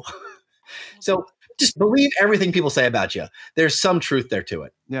know. So just believe everything people say about you. There's some truth there to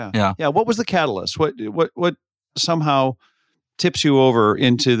it. Yeah. What was the catalyst? What somehow tips you over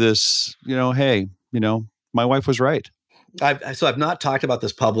into this, hey, my wife was right. I've not talked about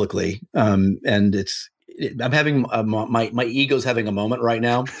this publicly, and I'm having my ego's having a moment right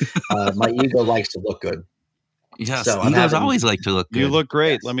now. My ego likes to look good. Yes, so egos always like to look good. You look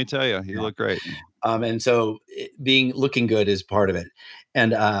great. Yes. Let me tell you, you look great. And so looking good is part of it.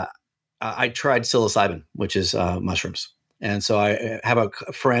 And I tried psilocybin, which is mushrooms. And so I have a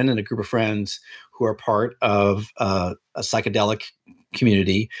friend and a group of friends who are part of a psychedelic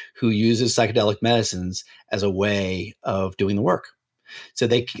community who uses psychedelic medicines as a way of doing the work. So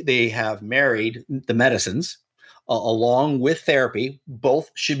they have married the medicines along with therapy.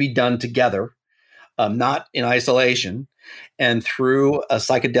 Both should be done together, not in isolation. And through a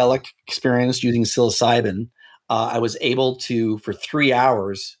psychedelic experience using psilocybin, I was able to, for 3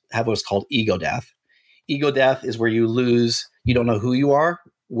 hours, have what's called ego death. Ego death is where you don't know who you are,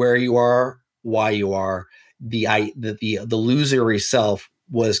 where you are, why you are. The illusory self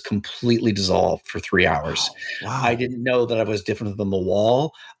was completely dissolved for 3 hours. Wow. I didn't know that I was different than the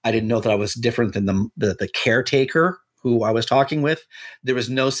wall. I didn't know that I was different than the caretaker who I was talking with. There was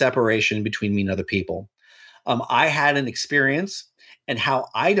no separation between me and other people. I had an experience, and how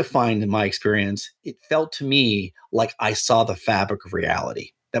I defined my experience, it felt to me like I saw the fabric of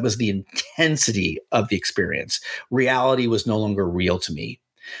reality. That was the intensity of the experience. Reality was no longer real to me.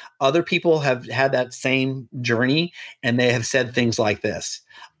 Other people have had that same journey, and they have said things like this.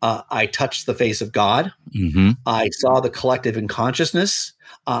 I touched the face of God. Mm-hmm. I saw the collective in consciousness.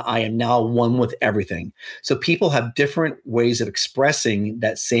 I am now one with everything. So people have different ways of expressing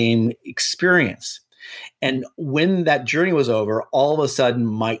that same experience. And when that journey was over, all of a sudden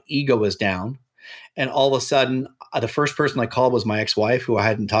my ego was down. And all of a sudden, the first person I called was my ex-wife, who I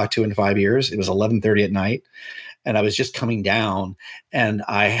hadn't talked to in 5 years. It was 11:30 at night. And I was just coming down, and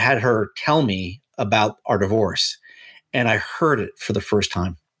I had her tell me about our divorce. And I heard it for the first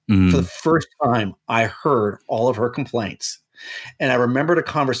time. For the first time, I heard all of her complaints. And I remembered a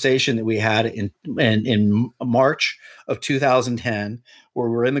conversation that we had in March of 2010, where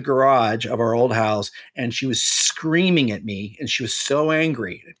we were in the garage of our old house, and she was screaming at me, and she was so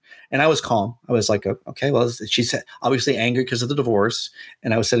angry. And I was calm. I was like, okay, well, she said, obviously angry because of the divorce.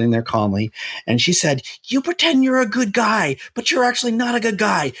 And I was sitting there calmly. And she said, you pretend you're a good guy, but you're actually not a good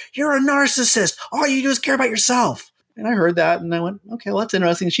guy. You're a narcissist. All you do is care about yourself. And I heard that, and I went, okay, well, that's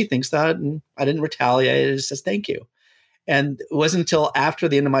interesting. She thinks that. And I didn't retaliate. I just said, thank you. And it wasn't until after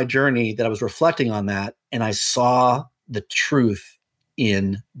the end of my journey that I was reflecting on that, and I saw the truth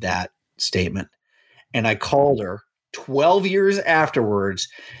in that statement. And I called her 12 years afterwards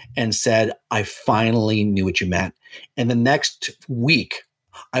and said, I finally knew what you meant. And the next week,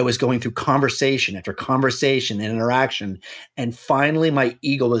 I was going through conversation after conversation and interaction. And finally, my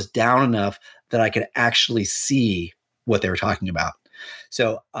ego was down enough that I could actually see what they were talking about.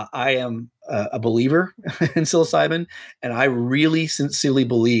 So I am a believer in psilocybin, and I really sincerely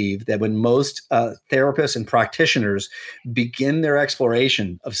believe that when most therapists and practitioners begin their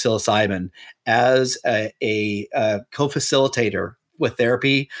exploration of psilocybin as a co-facilitator with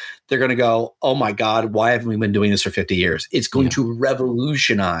therapy, they're going to go, oh my God, why haven't we been doing this for 50 years? It's going to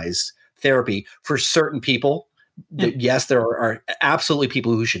revolutionize therapy for certain people. Yes, there are absolutely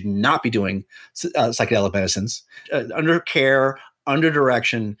people who should not be doing psychedelic medicines under care, under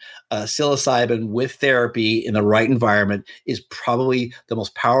direction. Psilocybin with therapy in the right environment is probably the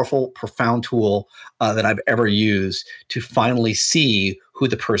most powerful, profound tool that I've ever used to finally see who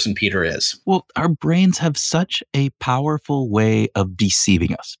the person Peter is. Well, our brains have such a powerful way of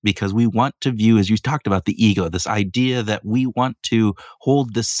deceiving us because we want to view, as you talked about, the ego, this idea that we want to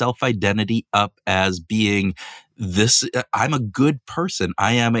hold this self-identity up as being this, I'm a good person.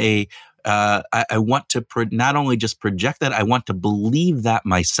 I am I want to not only just project that, I want to believe that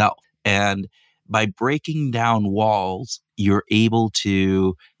myself. And by breaking down walls, you're able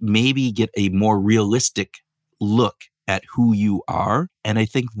to maybe get a more realistic look at who you are. And I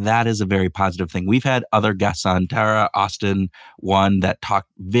think that is a very positive thing. We've had other guests on, Tara Austin, one that talked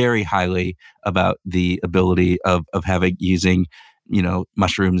very highly about the ability of using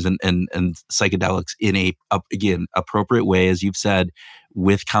mushrooms and psychedelics in a, again, appropriate way, as you've said,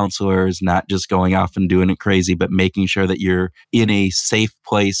 with counselors, not just going off and doing it crazy, but making sure that you're in a safe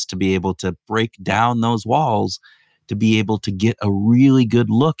place to be able to break down those walls, to be able to get a really good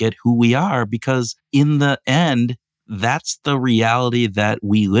look at who we are, because in the end, that's the reality that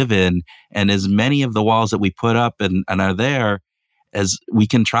we live in. And as many of the walls that we put up and are there, as we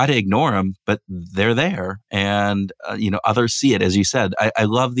can try to ignore them, but they're there, and others see it. As you said, I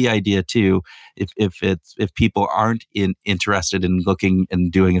love the idea too. If people aren't interested in looking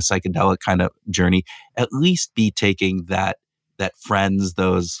and doing a psychedelic kind of journey, at least be taking that friends,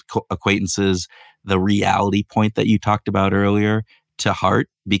 those acquaintances, the reality point that you talked about earlier to heart,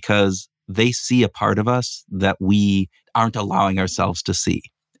 because they see a part of us that we aren't allowing ourselves to see.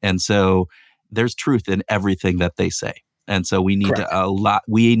 And so there's truth in everything that they say. And so we need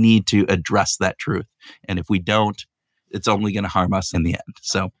we need to address that truth. And if we don't, it's only going to harm us in the end.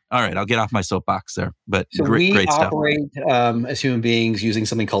 So, all right, I'll get off my soapbox there. But so great we stuff. operate as human beings using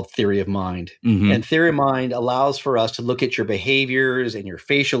something called theory of mind. Mm-hmm. And theory of mind allows for us to look at your behaviors and your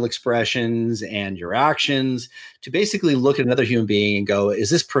facial expressions and your actions to basically look at another human being and go, is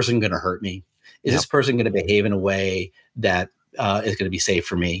this person going to hurt me? Is this person going to behave in a way that is going to be safe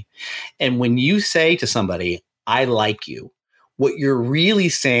for me? And when you say to somebody, I like you, what you're really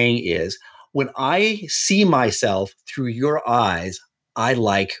saying is, when I see myself through your eyes, I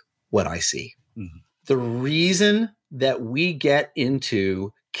like what I see. Mm-hmm. The reason that we get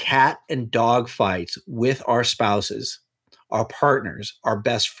into cat and dog fights with our spouses, our partners, our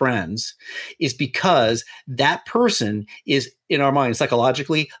best friends, is because that person is, in our mind,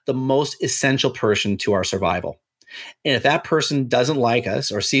 psychologically, the most essential person to our survival. And if that person doesn't like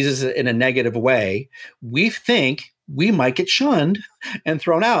us or sees us in a negative way, we think we might get shunned and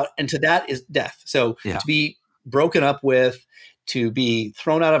thrown out. And to that is death. So to be broken up with, to be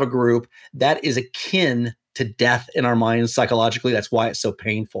thrown out of a group, that is akin to death in our minds psychologically. That's why it's so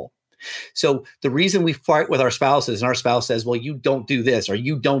painful. So the reason we fight with our spouses and our spouse says, well, you don't do this or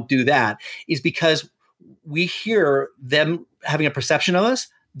you don't do that, is because we hear them having a perception of us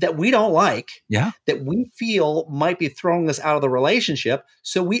that we don't like, that we feel might be throwing us out of the relationship.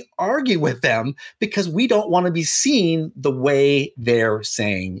 So we argue with them because we don't want to be seen the way they're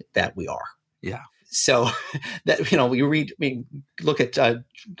saying that we are. Yeah. So that, look at,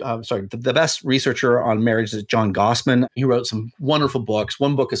 the best researcher on marriage is John Gossman. He wrote some wonderful books.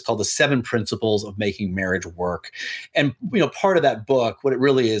 One book is called The 7 Principles of Making Marriage Work. And, part of that book, what it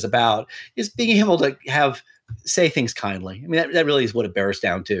really is about is being able to say things kindly. I mean, that really is what it bears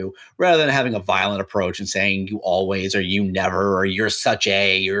down to, rather than having a violent approach and saying you always, or you never, or you're such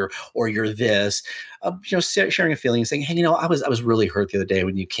a, or you're this. Sharing a feeling and saying, hey, I was really hurt the other day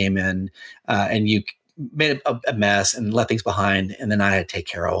when you came in and you made a mess and left things behind, and then I had to take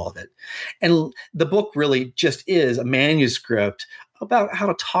care of all of it. And the book really just is a manuscript about how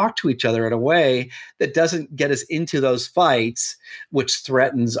to talk to each other in a way that doesn't get us into those fights, which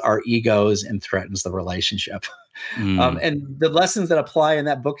threatens our egos and threatens the relationship. And the lessons that apply in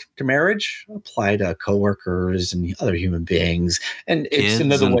that book to marriage apply to coworkers and other human beings. And it's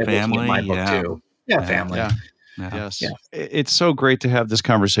another way of looking at my book too. Yeah, family. Yeah. Yes. Yeah. It's so great to have this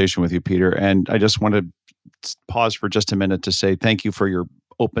conversation with you, Peter. And I just want to pause for just a minute to say thank you for your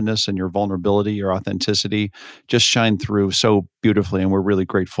openness and your vulnerability, your authenticity just shine through so beautifully. And we're really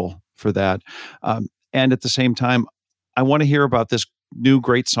grateful for that. And at the same time, I want to hear about this new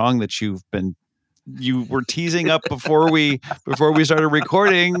great song that you were teasing up before we started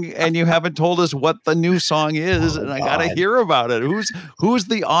recording, and you haven't told us what the new song is. I got to hear about it. Who's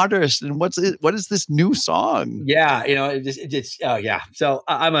the artist, and what is this new song? Yeah, So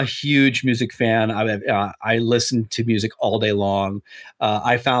I'm a huge music fan. I listen to music all day long.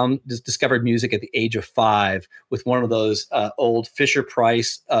 I discovered music at the age of 5 with one of those old Fisher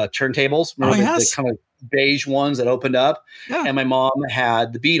Price turntables. Remember the kind of beige ones that opened up, and my mom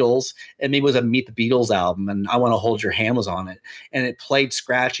had the Beatles, and maybe it was a Meet the Beatles album, and I Want to Hold Your Hand was on it, and it played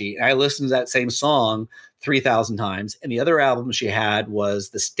scratchy. And I listened to that same song 3,000 times. And the other album she had was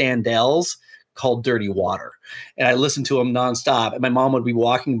the Standells, called Dirty Water, and I listened to them nonstop. And my mom would be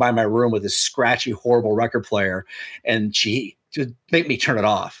walking by my room with this scratchy, horrible record player, and she would make me turn it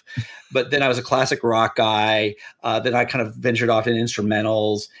off. But then I was a classic rock guy. Then I kind of ventured off in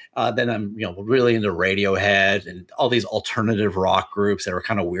instrumentals. Then I'm, really into Radiohead and all these alternative rock groups that are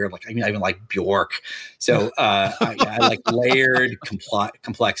kind of weird. Like, I even like Bjork. So I like layered,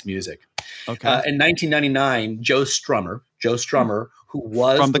 complex music. Okay. In 1999, Joe Strummer, who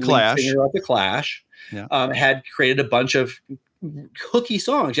was from the lead Clash, singer of the Clash, had created a bunch of hooky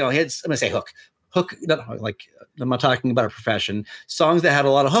songs. He had, I'm going to say hook, like, I'm not talking about a profession, songs that had a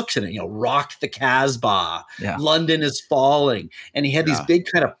lot of hooks in it, Rocked the Casbah, London is Falling. And he had these big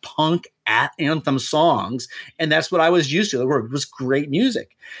kind of punk anthem songs. And that's what I was used to. It was great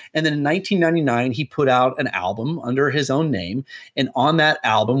music. And then in 1999, he put out an album under his own name. And on that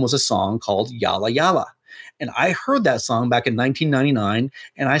album was a song called Yalla Yalla. And I heard that song back in 1999.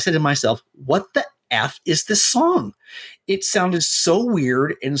 And I said to myself, what the F is this song? It sounded so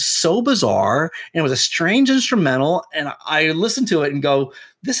weird and so bizarre, and it was a strange instrumental. And I listened to it and go,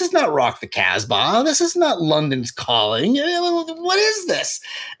 this is not Rock the Casbah. This is not London's Calling. What is this?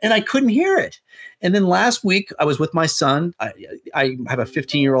 And I couldn't hear it. And then last week, I was with my son. I have a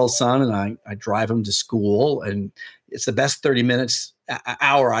 15-year-old son, and I drive him to school. And it's the best 30 minutes,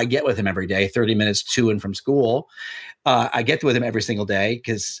 hour I get with him every day, 30 minutes to and from school. I get with him every single day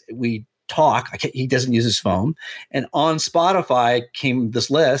because we talk. He doesn't use his phone. And on Spotify came this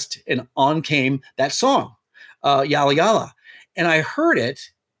list, and on came that song, Yalla Yalla. And I heard it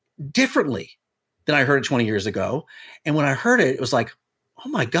differently than I heard it 20 years ago. And when I heard it, it was like, oh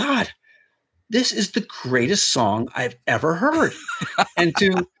my God, this is the greatest song I've ever heard. And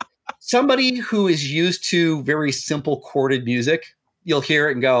to somebody who is used to very simple chorded music, you'll hear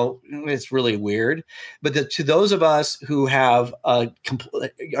it and go, it's really weird. But to those of us who have are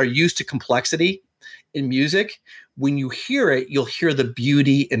used to complexity in music, when you hear it, you'll hear the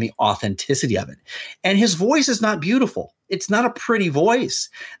beauty and the authenticity of it. And his voice is not beautiful. It's not a pretty voice.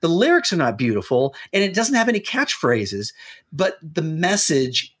 The lyrics are not beautiful, and it doesn't have any catchphrases, but the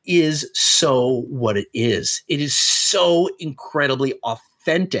message is so what it is. It is so incredibly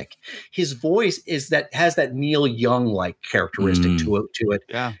authentic. His voice has that Neil Young-like characteristic to it.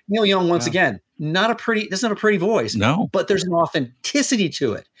 Yeah. Neil Young, once again, doesn't have a pretty voice. No. But there's an authenticity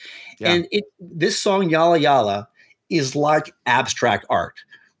to it. Yeah. And this song, Yalla Yalla, is like abstract art.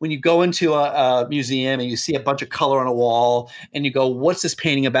 When you go into a museum and you see a bunch of color on a wall and you go, what's this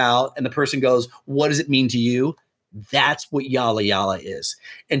painting about? And the person goes, what does it mean to you? That's what Yalla Yalla is.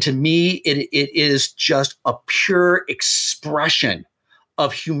 And to me, it is just a pure expression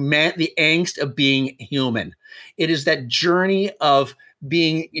of the angst of being human. It is that journey of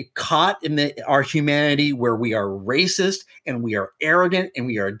being caught in our humanity where we are racist and we are arrogant and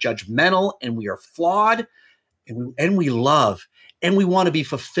we are judgmental and we are flawed and we love and we want to be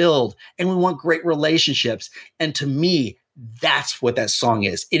fulfilled and we want great relationships. And to me, that's what that song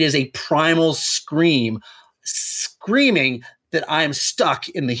is. It is a primal screaming that I'm stuck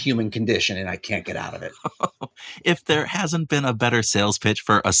in the human condition and I can't get out of it. If there hasn't been a better sales pitch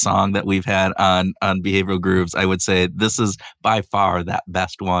for a song that we've had on Behavioral Grooves, I would say this is by far that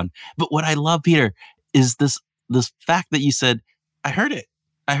best one. But what I love, Peter, is this fact that you said, I heard it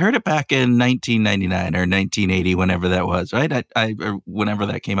back in 1999 or 1980, whenever that was, right? Or whenever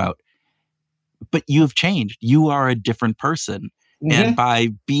that came out. But you have changed. You are a different person. Mm-hmm. And by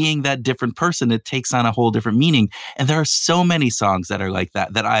being that different person, it takes on a whole different meaning. And there are so many songs that are like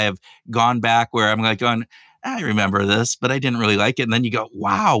that I have gone back where I'm like going, I remember this, but I didn't really like it. And then you go,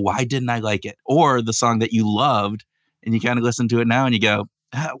 wow, why didn't I like it? Or the song that you loved and you kind of listen to it now and you go,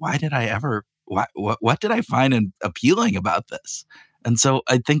 what did I find appealing about this? And so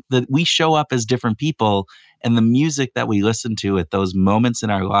I think that we show up as different people, and the music that we listen to at those moments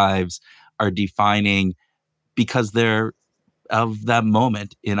in our lives are defining because they're of that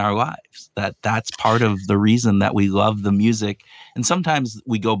moment in our lives. That's part of the reason that we love the music. And sometimes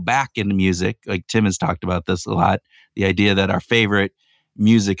we go back into music, like Tim has talked about this a lot, the idea that our favorite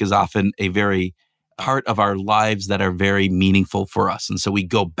music is often a very part of our lives that are very meaningful for us. And so we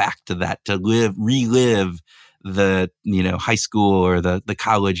go back to that to relive the high school or the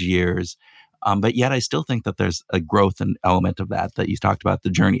college years. But yet I still think that there's a growth and element of that you talked about, the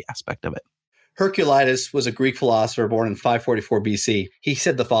journey aspect of it. Herculitus was a Greek philosopher born in 544 BC. He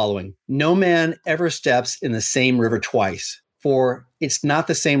said the following: no man ever steps in the same river twice, for it's not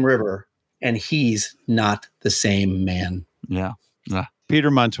the same river and he's not the same man. Yeah.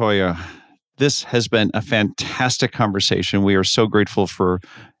 Peter Montoya, this has been a fantastic conversation. We are so grateful for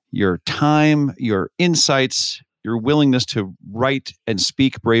your time, your insights, your willingness to write and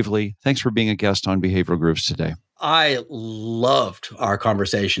speak bravely. Thanks for being a guest on Behavioral Grooves today. I loved our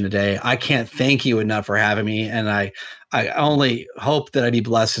conversation today. I can't thank you enough for having me. And I only hope that I'd be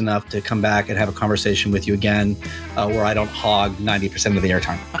blessed enough to come back and have a conversation with you again where I don't hog 90% of the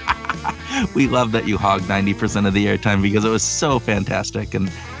airtime. We love that you hogged 90% of the airtime because it was so fantastic. And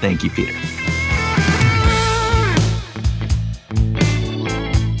thank you, Peter.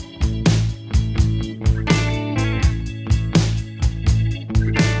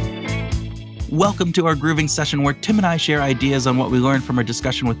 Welcome to our grooving session where Tim and I share ideas on what we learned from our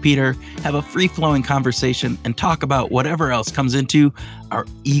discussion with Peter, have a free-flowing conversation, and talk about whatever else comes into our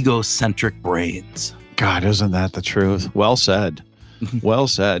egocentric brains. God, isn't that the truth? Well said. Well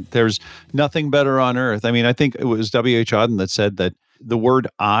said. There's nothing better on earth. I mean, I think it was W.H. Auden that said that the word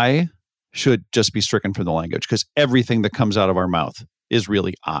I should just be stricken from the language because everything that comes out of our mouth is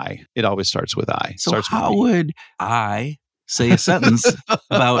really I. It always starts with I. So how would I say a sentence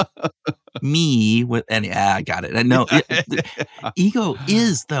about me with, and I got it. I know ego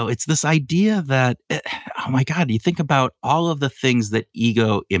is, though, it's this idea that, oh my God, you think about all of the things that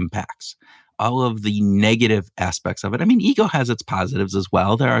ego impacts, all of the negative aspects of it. I mean, ego has its positives as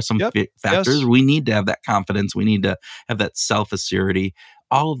well. There are some factors. Yes. We need to have that confidence. We need to have that self-assurity,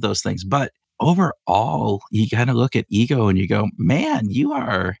 all of those things. But overall, you kind of look at ego and you go, man, you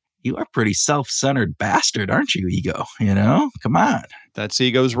are pretty self-centered bastard, aren't you, ego? Come on. That's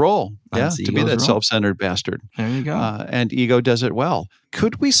ego's role. That's to be ego's that role. self-centered bastard. There you go. And ego does it well.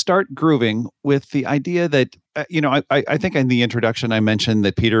 Could we start grooving with the idea that, I think in the introduction I mentioned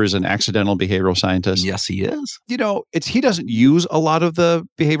that Peter is an accidental behavioral scientist. Yes, he is. He doesn't use a lot of the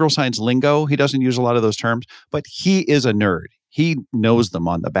behavioral science lingo. He doesn't use a lot of those terms, but he is a nerd. He knows them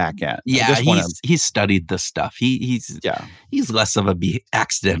on the back end. Yeah, he's studied this stuff. He's less of a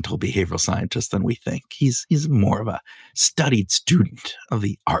accidental behavioral scientist than we think. He's more of a studied student of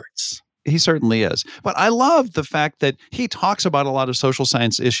the arts. He certainly is. But I love the fact that he talks about a lot of social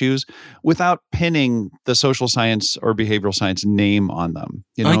science issues without pinning the social science or behavioral science name on them.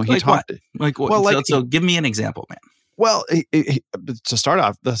 So give me an example, man. Well, to start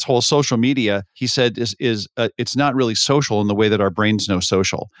off, this whole social media, he said, is it's not really social in the way that our brains know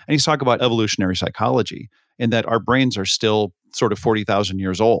social. And he's talking about evolutionary psychology and that our brains are still sort of 40,000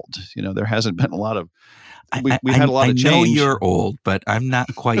 years old. There hasn't been a lot of we've had a lot of change. I know you're old, but I'm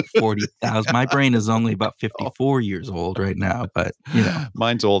not quite 40,000. My brain is only about 54 years old right now, but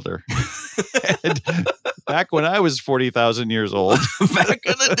mine's older. And back when I was 40,000 years old, back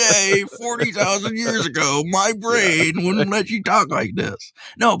in the day, 40,000 years ago, my brain wouldn't let you talk like this.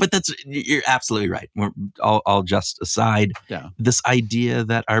 No, but you're absolutely right. I'll just aside. Yeah. This idea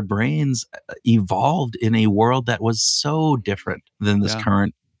that our brains evolved in a world that was so different than this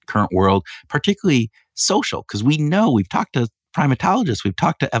current world, particularly social, because we've talked to primatologists, we've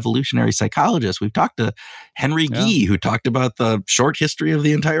talked to evolutionary psychologists, we've talked to Henry Gee, who talked about the short history of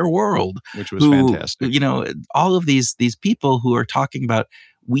the entire world, which was fantastic. All of these people who are talking about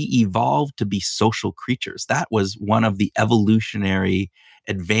we evolved to be social creatures. That was one of the evolutionary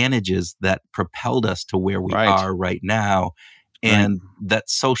advantages that propelled us to where we are right now. And that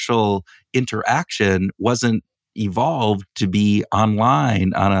social interaction wasn't evolved to be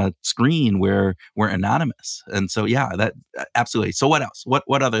online on a screen where we're anonymous. And so, that absolutely. So what else?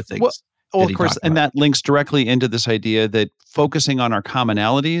 What other things? Well, of course, and that links directly into this idea that focusing on our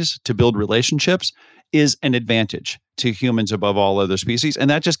commonalities to build relationships is an advantage to humans above all other species. And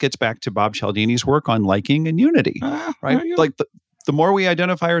that just gets back to Bob Cialdini's work on liking and unity, right? Like the more we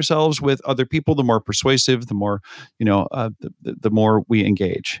identify ourselves with other people, the more persuasive, the more, the more we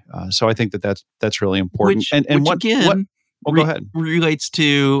engage. So I think that's really important. Go ahead. Relates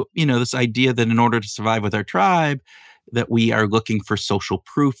to, this idea that in order to survive with our tribe, that we are looking for social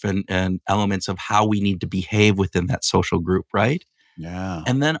proof and elements of how we need to behave within that social group, right? Yeah.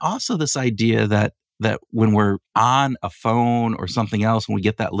 And then also this idea that when we're on a phone or something else, when we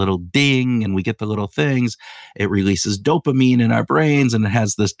get that little ding and we get the little things, it releases dopamine in our brains and it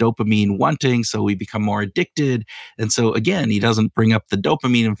has this dopamine wanting, so we become more addicted. And so again, he doesn't bring up the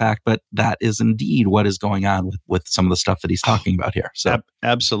dopamine, in fact, but that is indeed what is going on with some of the stuff that he's talking about here. So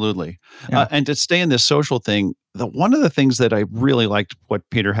absolutely. And to stay in this social thing, one of the things that I really liked what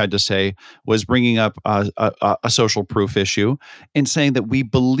Peter had to say was bringing up a social proof issue and saying that we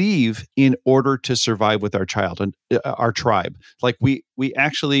believe in order to survive with our child and our tribe. Like we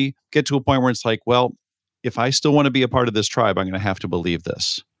actually get to a point where it's like, well, if I still want to be a part of this tribe, I'm going to have to believe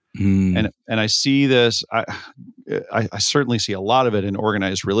this. And I see this. I certainly see a lot of it in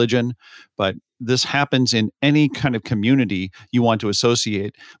organized religion, but this happens in any kind of community you want to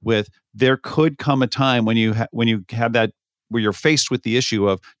associate with. There could come a time when you have that where you're faced with the issue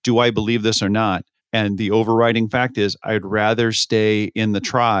of, do I believe this or not? And the overriding fact is, I'd rather stay in the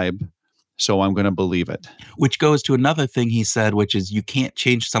tribe, so I'm going to believe it. Which goes to another thing he said, which is you can't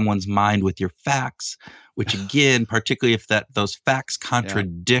change someone's mind with your facts, which again, particularly if those facts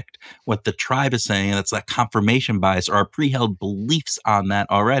contradict what the tribe is saying, and that's that confirmation bias or our pre-held beliefs on that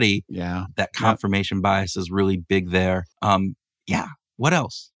already. Yeah. That confirmation bias is really big there. What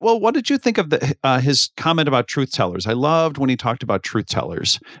else? Well, what did you think of his comment about truth tellers? I loved when he talked about truth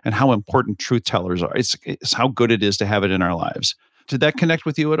tellers and how important truth tellers are. It's how good it is to have it in our lives. Did that connect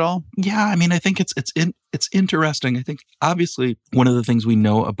with you at all? Yeah, I mean, I think it's interesting. I think obviously one of the things we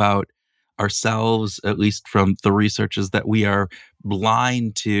know about ourselves, at least from the research, is that we are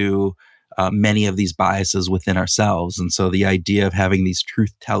blind to many of these biases within ourselves. And so the idea of having these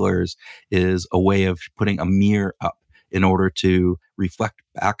truth tellers is a way of putting a mirror up in order to reflect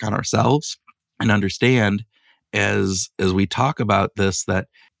back on ourselves and understand as we talk about this, that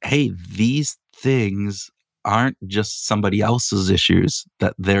hey, these things aren't just somebody else's issues,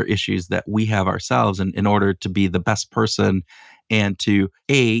 that they're issues that we have ourselves. And in order to be the best person and to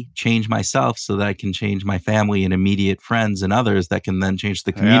change myself so that I can change my family and immediate friends and others that can then change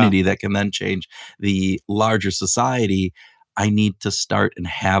the community, that can then change the larger society, I need to start and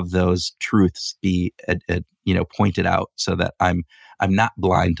have those truths be pointed out so that I'm not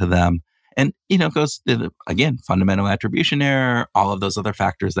blind to them. And, it goes to again, fundamental attribution error, all of those other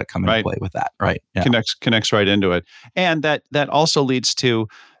factors that come into play with that, right? Yeah. Connects right into it. And that also leads to,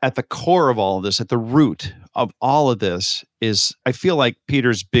 at the core of all of this, at the root of all of this is, I feel like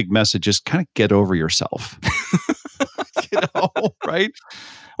Peter's big message is kind of get over yourself. Right?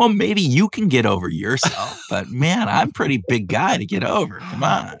 Well, maybe you can get over yourself, but man, I'm a pretty big guy to get over. Come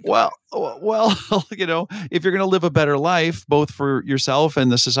on. Well, if you're going to live a better life, both for yourself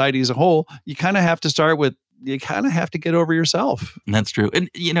and the society as a whole, you kind of have to get over yourself. That's true. And,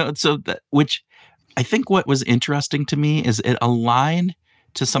 which I think what was interesting to me is it aligned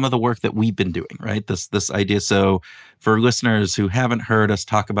to some of the work that we've been doing, right? This idea. So for listeners who haven't heard us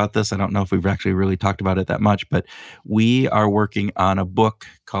talk about this, I don't know if we've actually really talked about it that much, but we are working on a book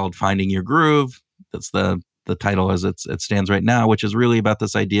called Finding Your Groove. That's the title as it stands right now, which is really about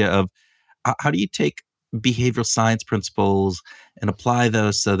this idea of how do you take behavioral science principles and apply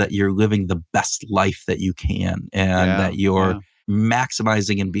those so that you're living the best life that you can and that you're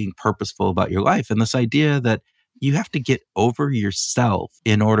maximizing and being purposeful about your life. And this idea that you have to get over yourself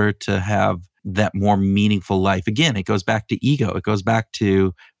in order to have that more meaningful life. Again, it goes back to ego. It goes back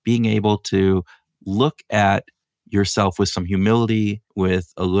to being able to look at yourself with some humility,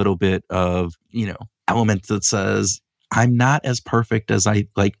 with a little bit of, element that says, I'm not as perfect as I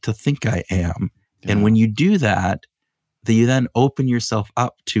like to think I am. Yeah. And when you do that, you then open yourself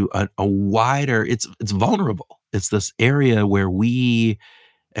up to a wider, it's vulnerable. It's this area where we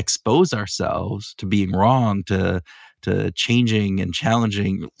expose ourselves to being wrong, to changing and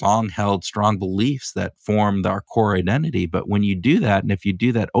challenging long-held strong beliefs that form our core identity. But when you do that, and if you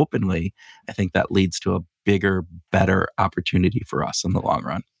do that openly, I think that leads to a bigger, better opportunity for us in the long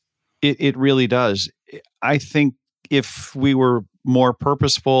run. It really does. I think if we were more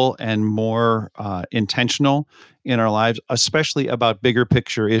purposeful and more intentional in our lives, especially about bigger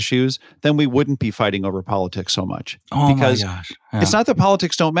picture issues, then we wouldn't be fighting over politics so much. Oh because my gosh. Yeah. It's not that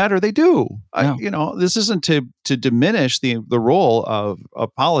politics don't matter. They do. No. This isn't to diminish the role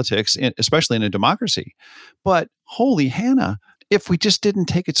of politics, especially in a democracy. But holy Hannah, if we just didn't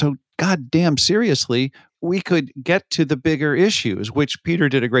take it so goddamn seriously, we could get to the bigger issues, which Peter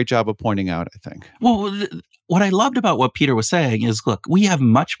did a great job of pointing out, I think. Well, what I loved about what Peter was saying is, look, we have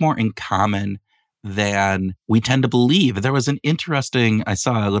much more in common than we tend to believe. There was I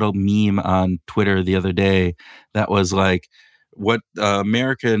saw a little meme on Twitter the other day that was like, what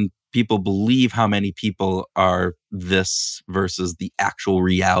American people believe how many people are this versus the actual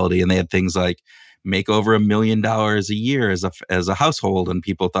reality. And they had things like, make over $1 million a year as a household. And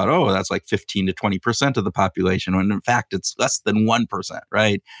people thought, oh, that's like 15 to 20% of the population. When in fact, it's less than 1%,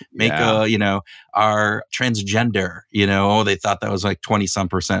 right? Are transgender, they thought that was like 20 some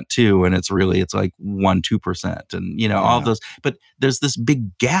percent too. And it's like 1-2%. And, all of those, but there's this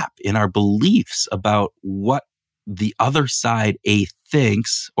big gap in our beliefs about what the other side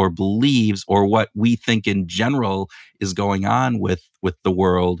thinks or believes, or what we think in general is going on with the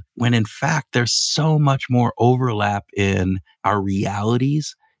world, when in fact there's so much more overlap in our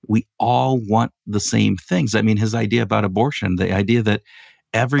realities. We all want the same things. I mean, his idea about abortion, the idea that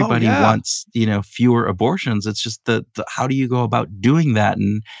everybody wants, fewer abortions. It's just the how do you go about doing that,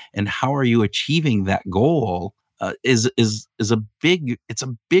 and how are you achieving that goal? Is a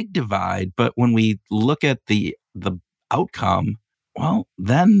big divide. But when we look at the outcome, well,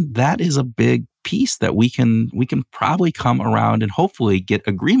 then that is a big piece that we can probably come around and hopefully get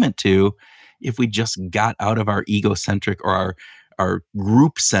agreement to, if we just got out of our egocentric or our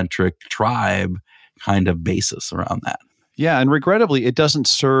group-centric tribe kind of basis around that. Yeah, and regrettably, it doesn't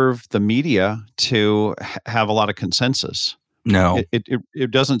serve the media to have a lot of consensus. No.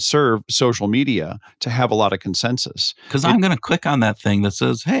 It doesn't serve social media to have a lot of consensus. Because I'm going to click on that thing that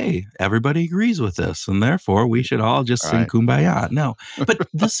says, hey, everybody agrees with this, and therefore we should all just sing Kumbaya. No. But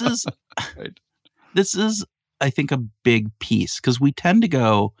this is, this is, I think, a big piece, because we tend to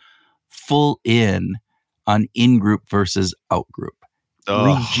go full on in-group versus out-group.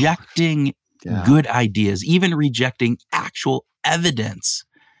 Rejecting good ideas, even rejecting actual evidence,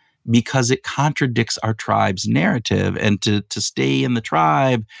 because it contradicts our tribe's narrative. And to stay in the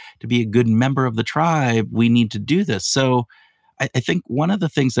tribe, to be a good member of the tribe, we need to do this. So I think one of the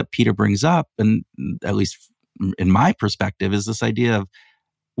things that Peter brings up, and at least in my perspective, is this idea of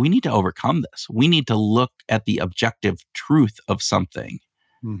we need to overcome this. We need to look at the objective truth of something.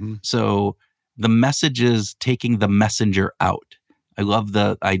 Mm-hmm. So the message is taking the messenger out. I love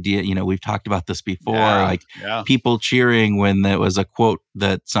the idea, we've talked about this before, people cheering when there was a quote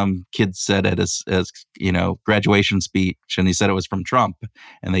that some kid said at his graduation speech, and he said it was from Trump,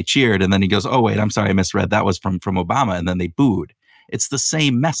 and they cheered, and then he goes, "Oh wait, I'm sorry, I misread. That was from Obama," and then they booed. It's the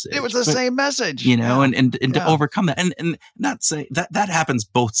same message. It was the same message, and to overcome that, and not say that happens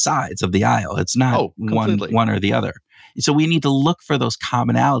both sides of the aisle. It's not one or the other. So we need to look for those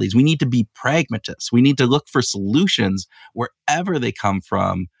commonalities. We need to be pragmatists. We need to look for solutions wherever they come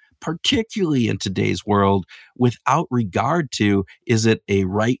from, particularly in today's world, without regard to, is it a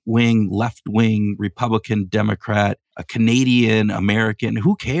right-wing, left-wing, Republican, Democrat, a Canadian, American?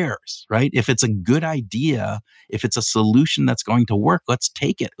 Who cares, right? If it's a good idea, if it's a solution that's going to work, let's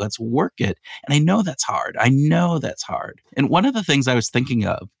take it. Let's work it. And I know that's hard. And one of the things I was thinking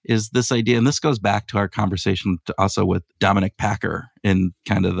of is this idea, and this goes back to our conversation also with Dominic Packer in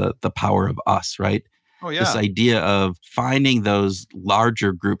kind of the power of us, right? Oh, yeah. This idea of finding those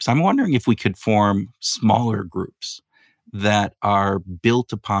larger groups. I'm wondering if we could form smaller groups that are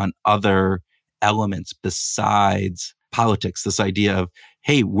built upon other elements besides politics. This idea of,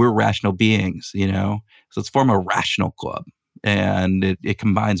 hey, we're rational beings, so let's form a rational club. And it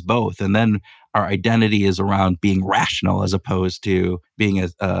combines both. And then our identity is around being rational as opposed to being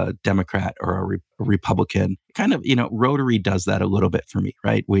a Democrat or a Republican. Kind of, Rotary does that a little bit for me,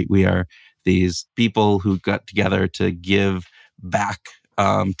 right? We are these people who got together to give back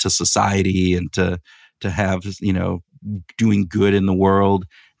to society and to have, doing good in the world.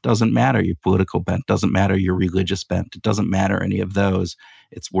 Doesn't matter your political bent, doesn't matter your religious bent, it doesn't matter any of those.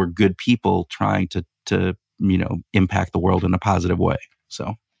 We're good people trying to impact the world in a positive way.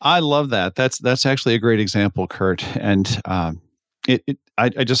 So I love that. That's actually a great example, Kurt. And I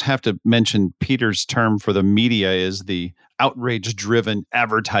just have to mention Peter's term for the media is the outrage-driven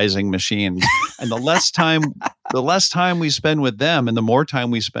advertising machine. And the less time we spend with them, and the more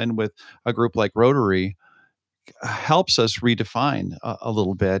time we spend with a group like Rotary, helps us redefine a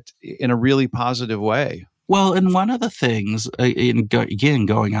little bit in a really positive way. Well, and one of the things, again,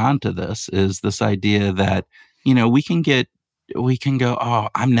 going on to this, is this idea that, we can go, oh,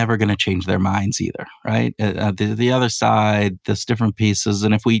 I'm never going to change their minds either, right? The other side, there's different pieces.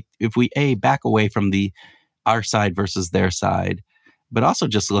 And if we back away from our side versus their side, but also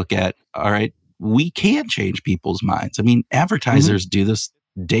just look at, all right, we can change people's minds. I mean, advertisers do this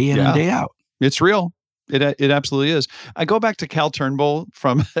day in and day out. It's real. It absolutely is. I go back to Cal Turnbull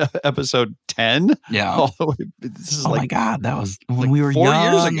from episode 10. Yeah. My God, that was when we were 4 years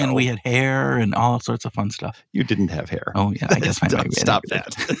young ago. and we had hair and all sorts of fun stuff. You didn't have hair. Oh yeah, I guess I might stop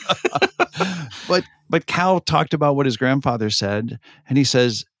that. But Cal talked about what his grandfather said, and he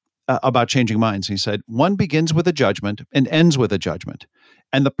says about changing minds. He said, "One begins with a judgment and ends with a judgment.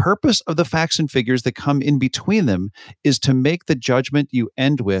 And the purpose of the facts and figures that come in between them is to make the judgment you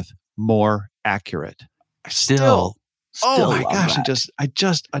end with more accurate." Still oh my gosh, that. I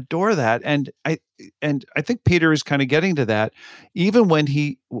just adore that. And I think Peter is kind of getting to that, even when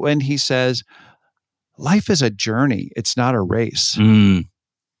he says life is a journey, it's not a race.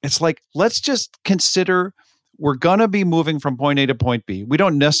 It's like, let's just consider we're gonna be moving from point A to point B. We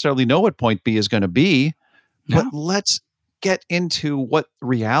don't necessarily know what point B is gonna be, but let's get into what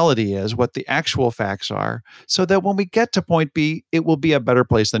reality is, what the actual facts are, so that when we get to point B, it will be a better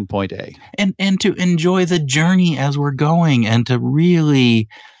place than point A. And to enjoy the journey as we're going, and to really,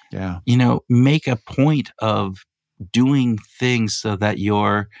 make a point of doing things so that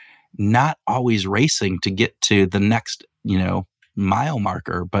you're not always racing to get to the next, mile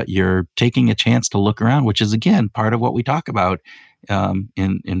marker, but you're taking a chance to look around, which is, again, part of what we talk about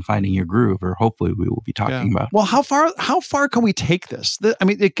in finding your groove, or hopefully we will be talking about. Well, how far can we take this? I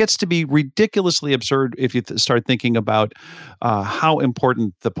mean, it gets to be ridiculously absurd if you start thinking about how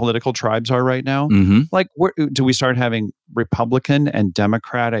important the political tribes are right now. Mm-hmm. Like, do we start having Republican and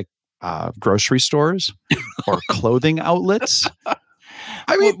Democratic grocery stores or clothing outlets?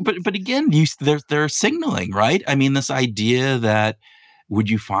 I mean, but again, they're signaling, right? I mean, this idea that would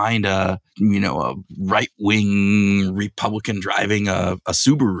you find a right-wing Republican driving a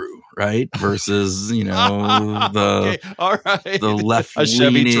Subaru, right? Versus, the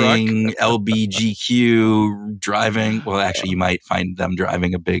left-leaning LBGQ driving. Well, actually, you might find them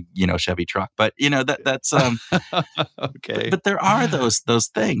driving a big, Chevy truck. But that's okay. But there are those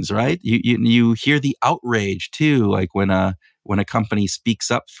things, right? You hear the outrage too, like when a company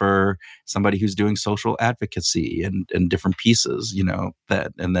speaks up for somebody who's doing social advocacy and different pieces,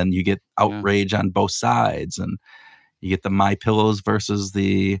 and then you get outrage on both sides. And, You get the My Pillows versus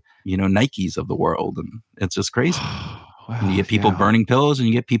the, Nikes of the world. And it's just crazy. Wow, and you get people burning pillows and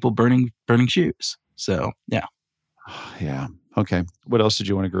you get people burning shoes. So, yeah. Yeah. Okay. What else did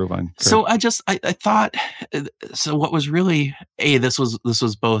you want to groove on, Kurt? So I thought, so what was really, this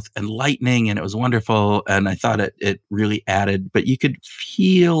was both enlightening and it was wonderful. And I thought it really added, but you could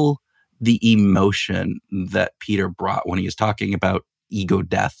feel the emotion that Peter brought when he was talking about ego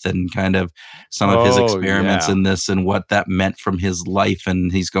death and kind of some of his experiments in this and what that meant from his life.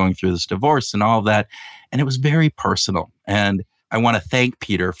 And he's going through this divorce and all of that. And it was very personal. And I want to thank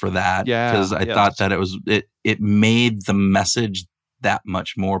Peter for that because I thought that it made the message that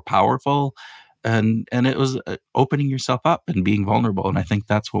much more powerful. And it was opening yourself up and being vulnerable. And I think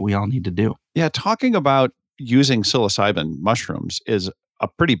that's what we all need to do. Yeah. Talking about using psilocybin mushrooms is a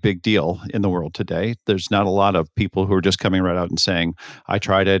pretty big deal in the world today. There's not a lot of people who are just coming right out and saying, I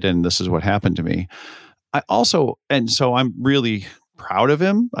tried it and this is what happened to me. So I'm really proud of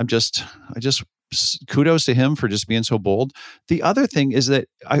him. I just kudos to him for just being so bold. The other thing is that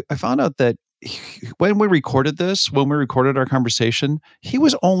I found out that when we recorded our conversation, he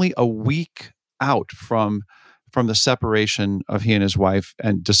was only a week out from the separation of he and his wife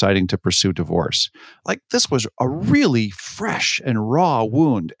and deciding to pursue divorce. Like, this was a really fresh and raw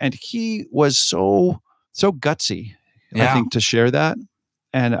wound. And he was so gutsy, I think, to share that.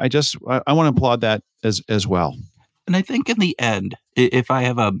 And I want to applaud that as well. And I think in the end, if I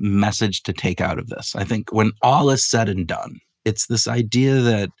have a message to take out of this, I think when all is said and done, it's this idea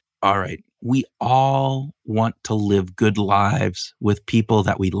that, all right, we all want to live good lives with people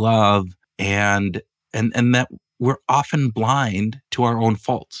that we love and that we're often blind to our own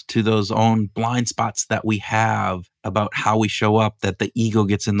faults, to those own blind spots that we have about how we show up, that the ego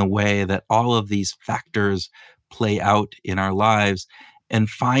gets in the way, that all of these factors play out in our lives. And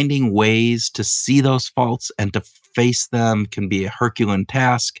finding ways to see those faults and to face them can be a Herculean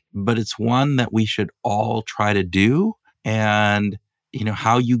task, but it's one that we should all try to do. And,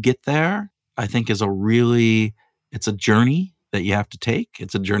 how you get there, I think it's a journey that you have to take.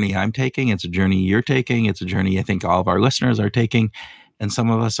 It's a journey I'm taking. It's a journey you're taking. It's a journey I think all of our listeners are taking. And some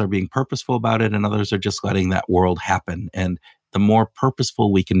of us are being purposeful about it and others are just letting that world happen. And the more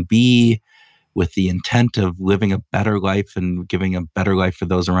purposeful we can be with the intent of living a better life and giving a better life for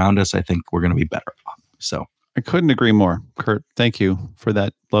those around us, I think we're going to be better off. So I couldn't agree more, Kurt. Thank you for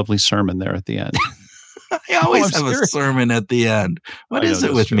that lovely sermon there at the end. I always have a sermon at the end. What is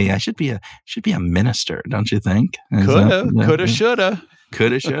it with true. Me? I should be a minister, don't you think? Coulda, shoulda.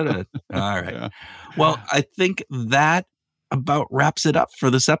 All right. Yeah. Well, I think that about wraps it up for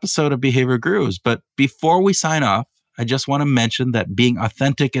this episode of Behavior Grooves. But before we sign off, I just want to mention that being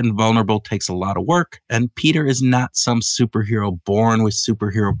authentic and vulnerable takes a lot of work. And Peter is not some superhero born with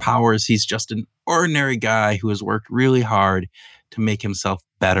superhero powers. He's just an ordinary guy who has worked really hard to make himself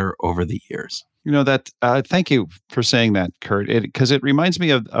better over the years. Thank you for saying that, Kurt, because it reminds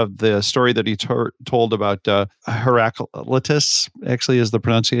me of the story that he told about Heraclitus, actually is the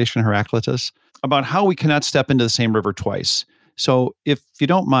pronunciation Heraclitus, about how we cannot step into the same river twice. So if you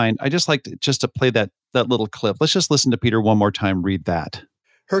don't mind, I just like to play that little clip. Let's just listen to Peter one more time read that.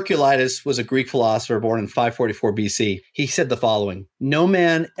 Heraclitus was a Greek philosopher born in 544 BC. He said the following: "No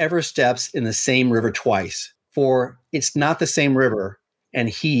man ever steps in the same river twice, for it's not the same river, and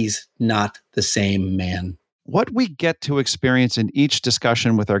he's not the same man." What we get to experience in each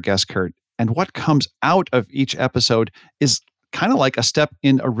discussion with our guest, Kurt, and what comes out of each episode is kind of like a step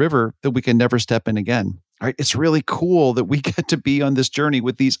in a river that we can never step in again. Right? It's really cool that we get to be on this journey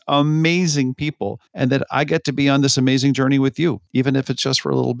with these amazing people and that I get to be on this amazing journey with you, even if it's just for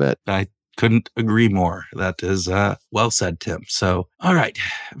a little bit. I couldn't agree more. That is well said, Tim. So, all right.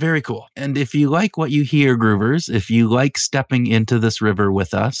 Very cool. And if you like what you hear, Groovers, if you like stepping into this river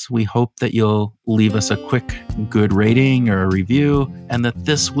with us, we hope that you'll leave us a quick, good rating or a review. And that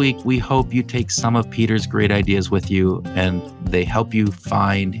this week, we hope you take some of Peter's great ideas with you and they help you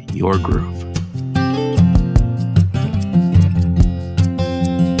find your groove.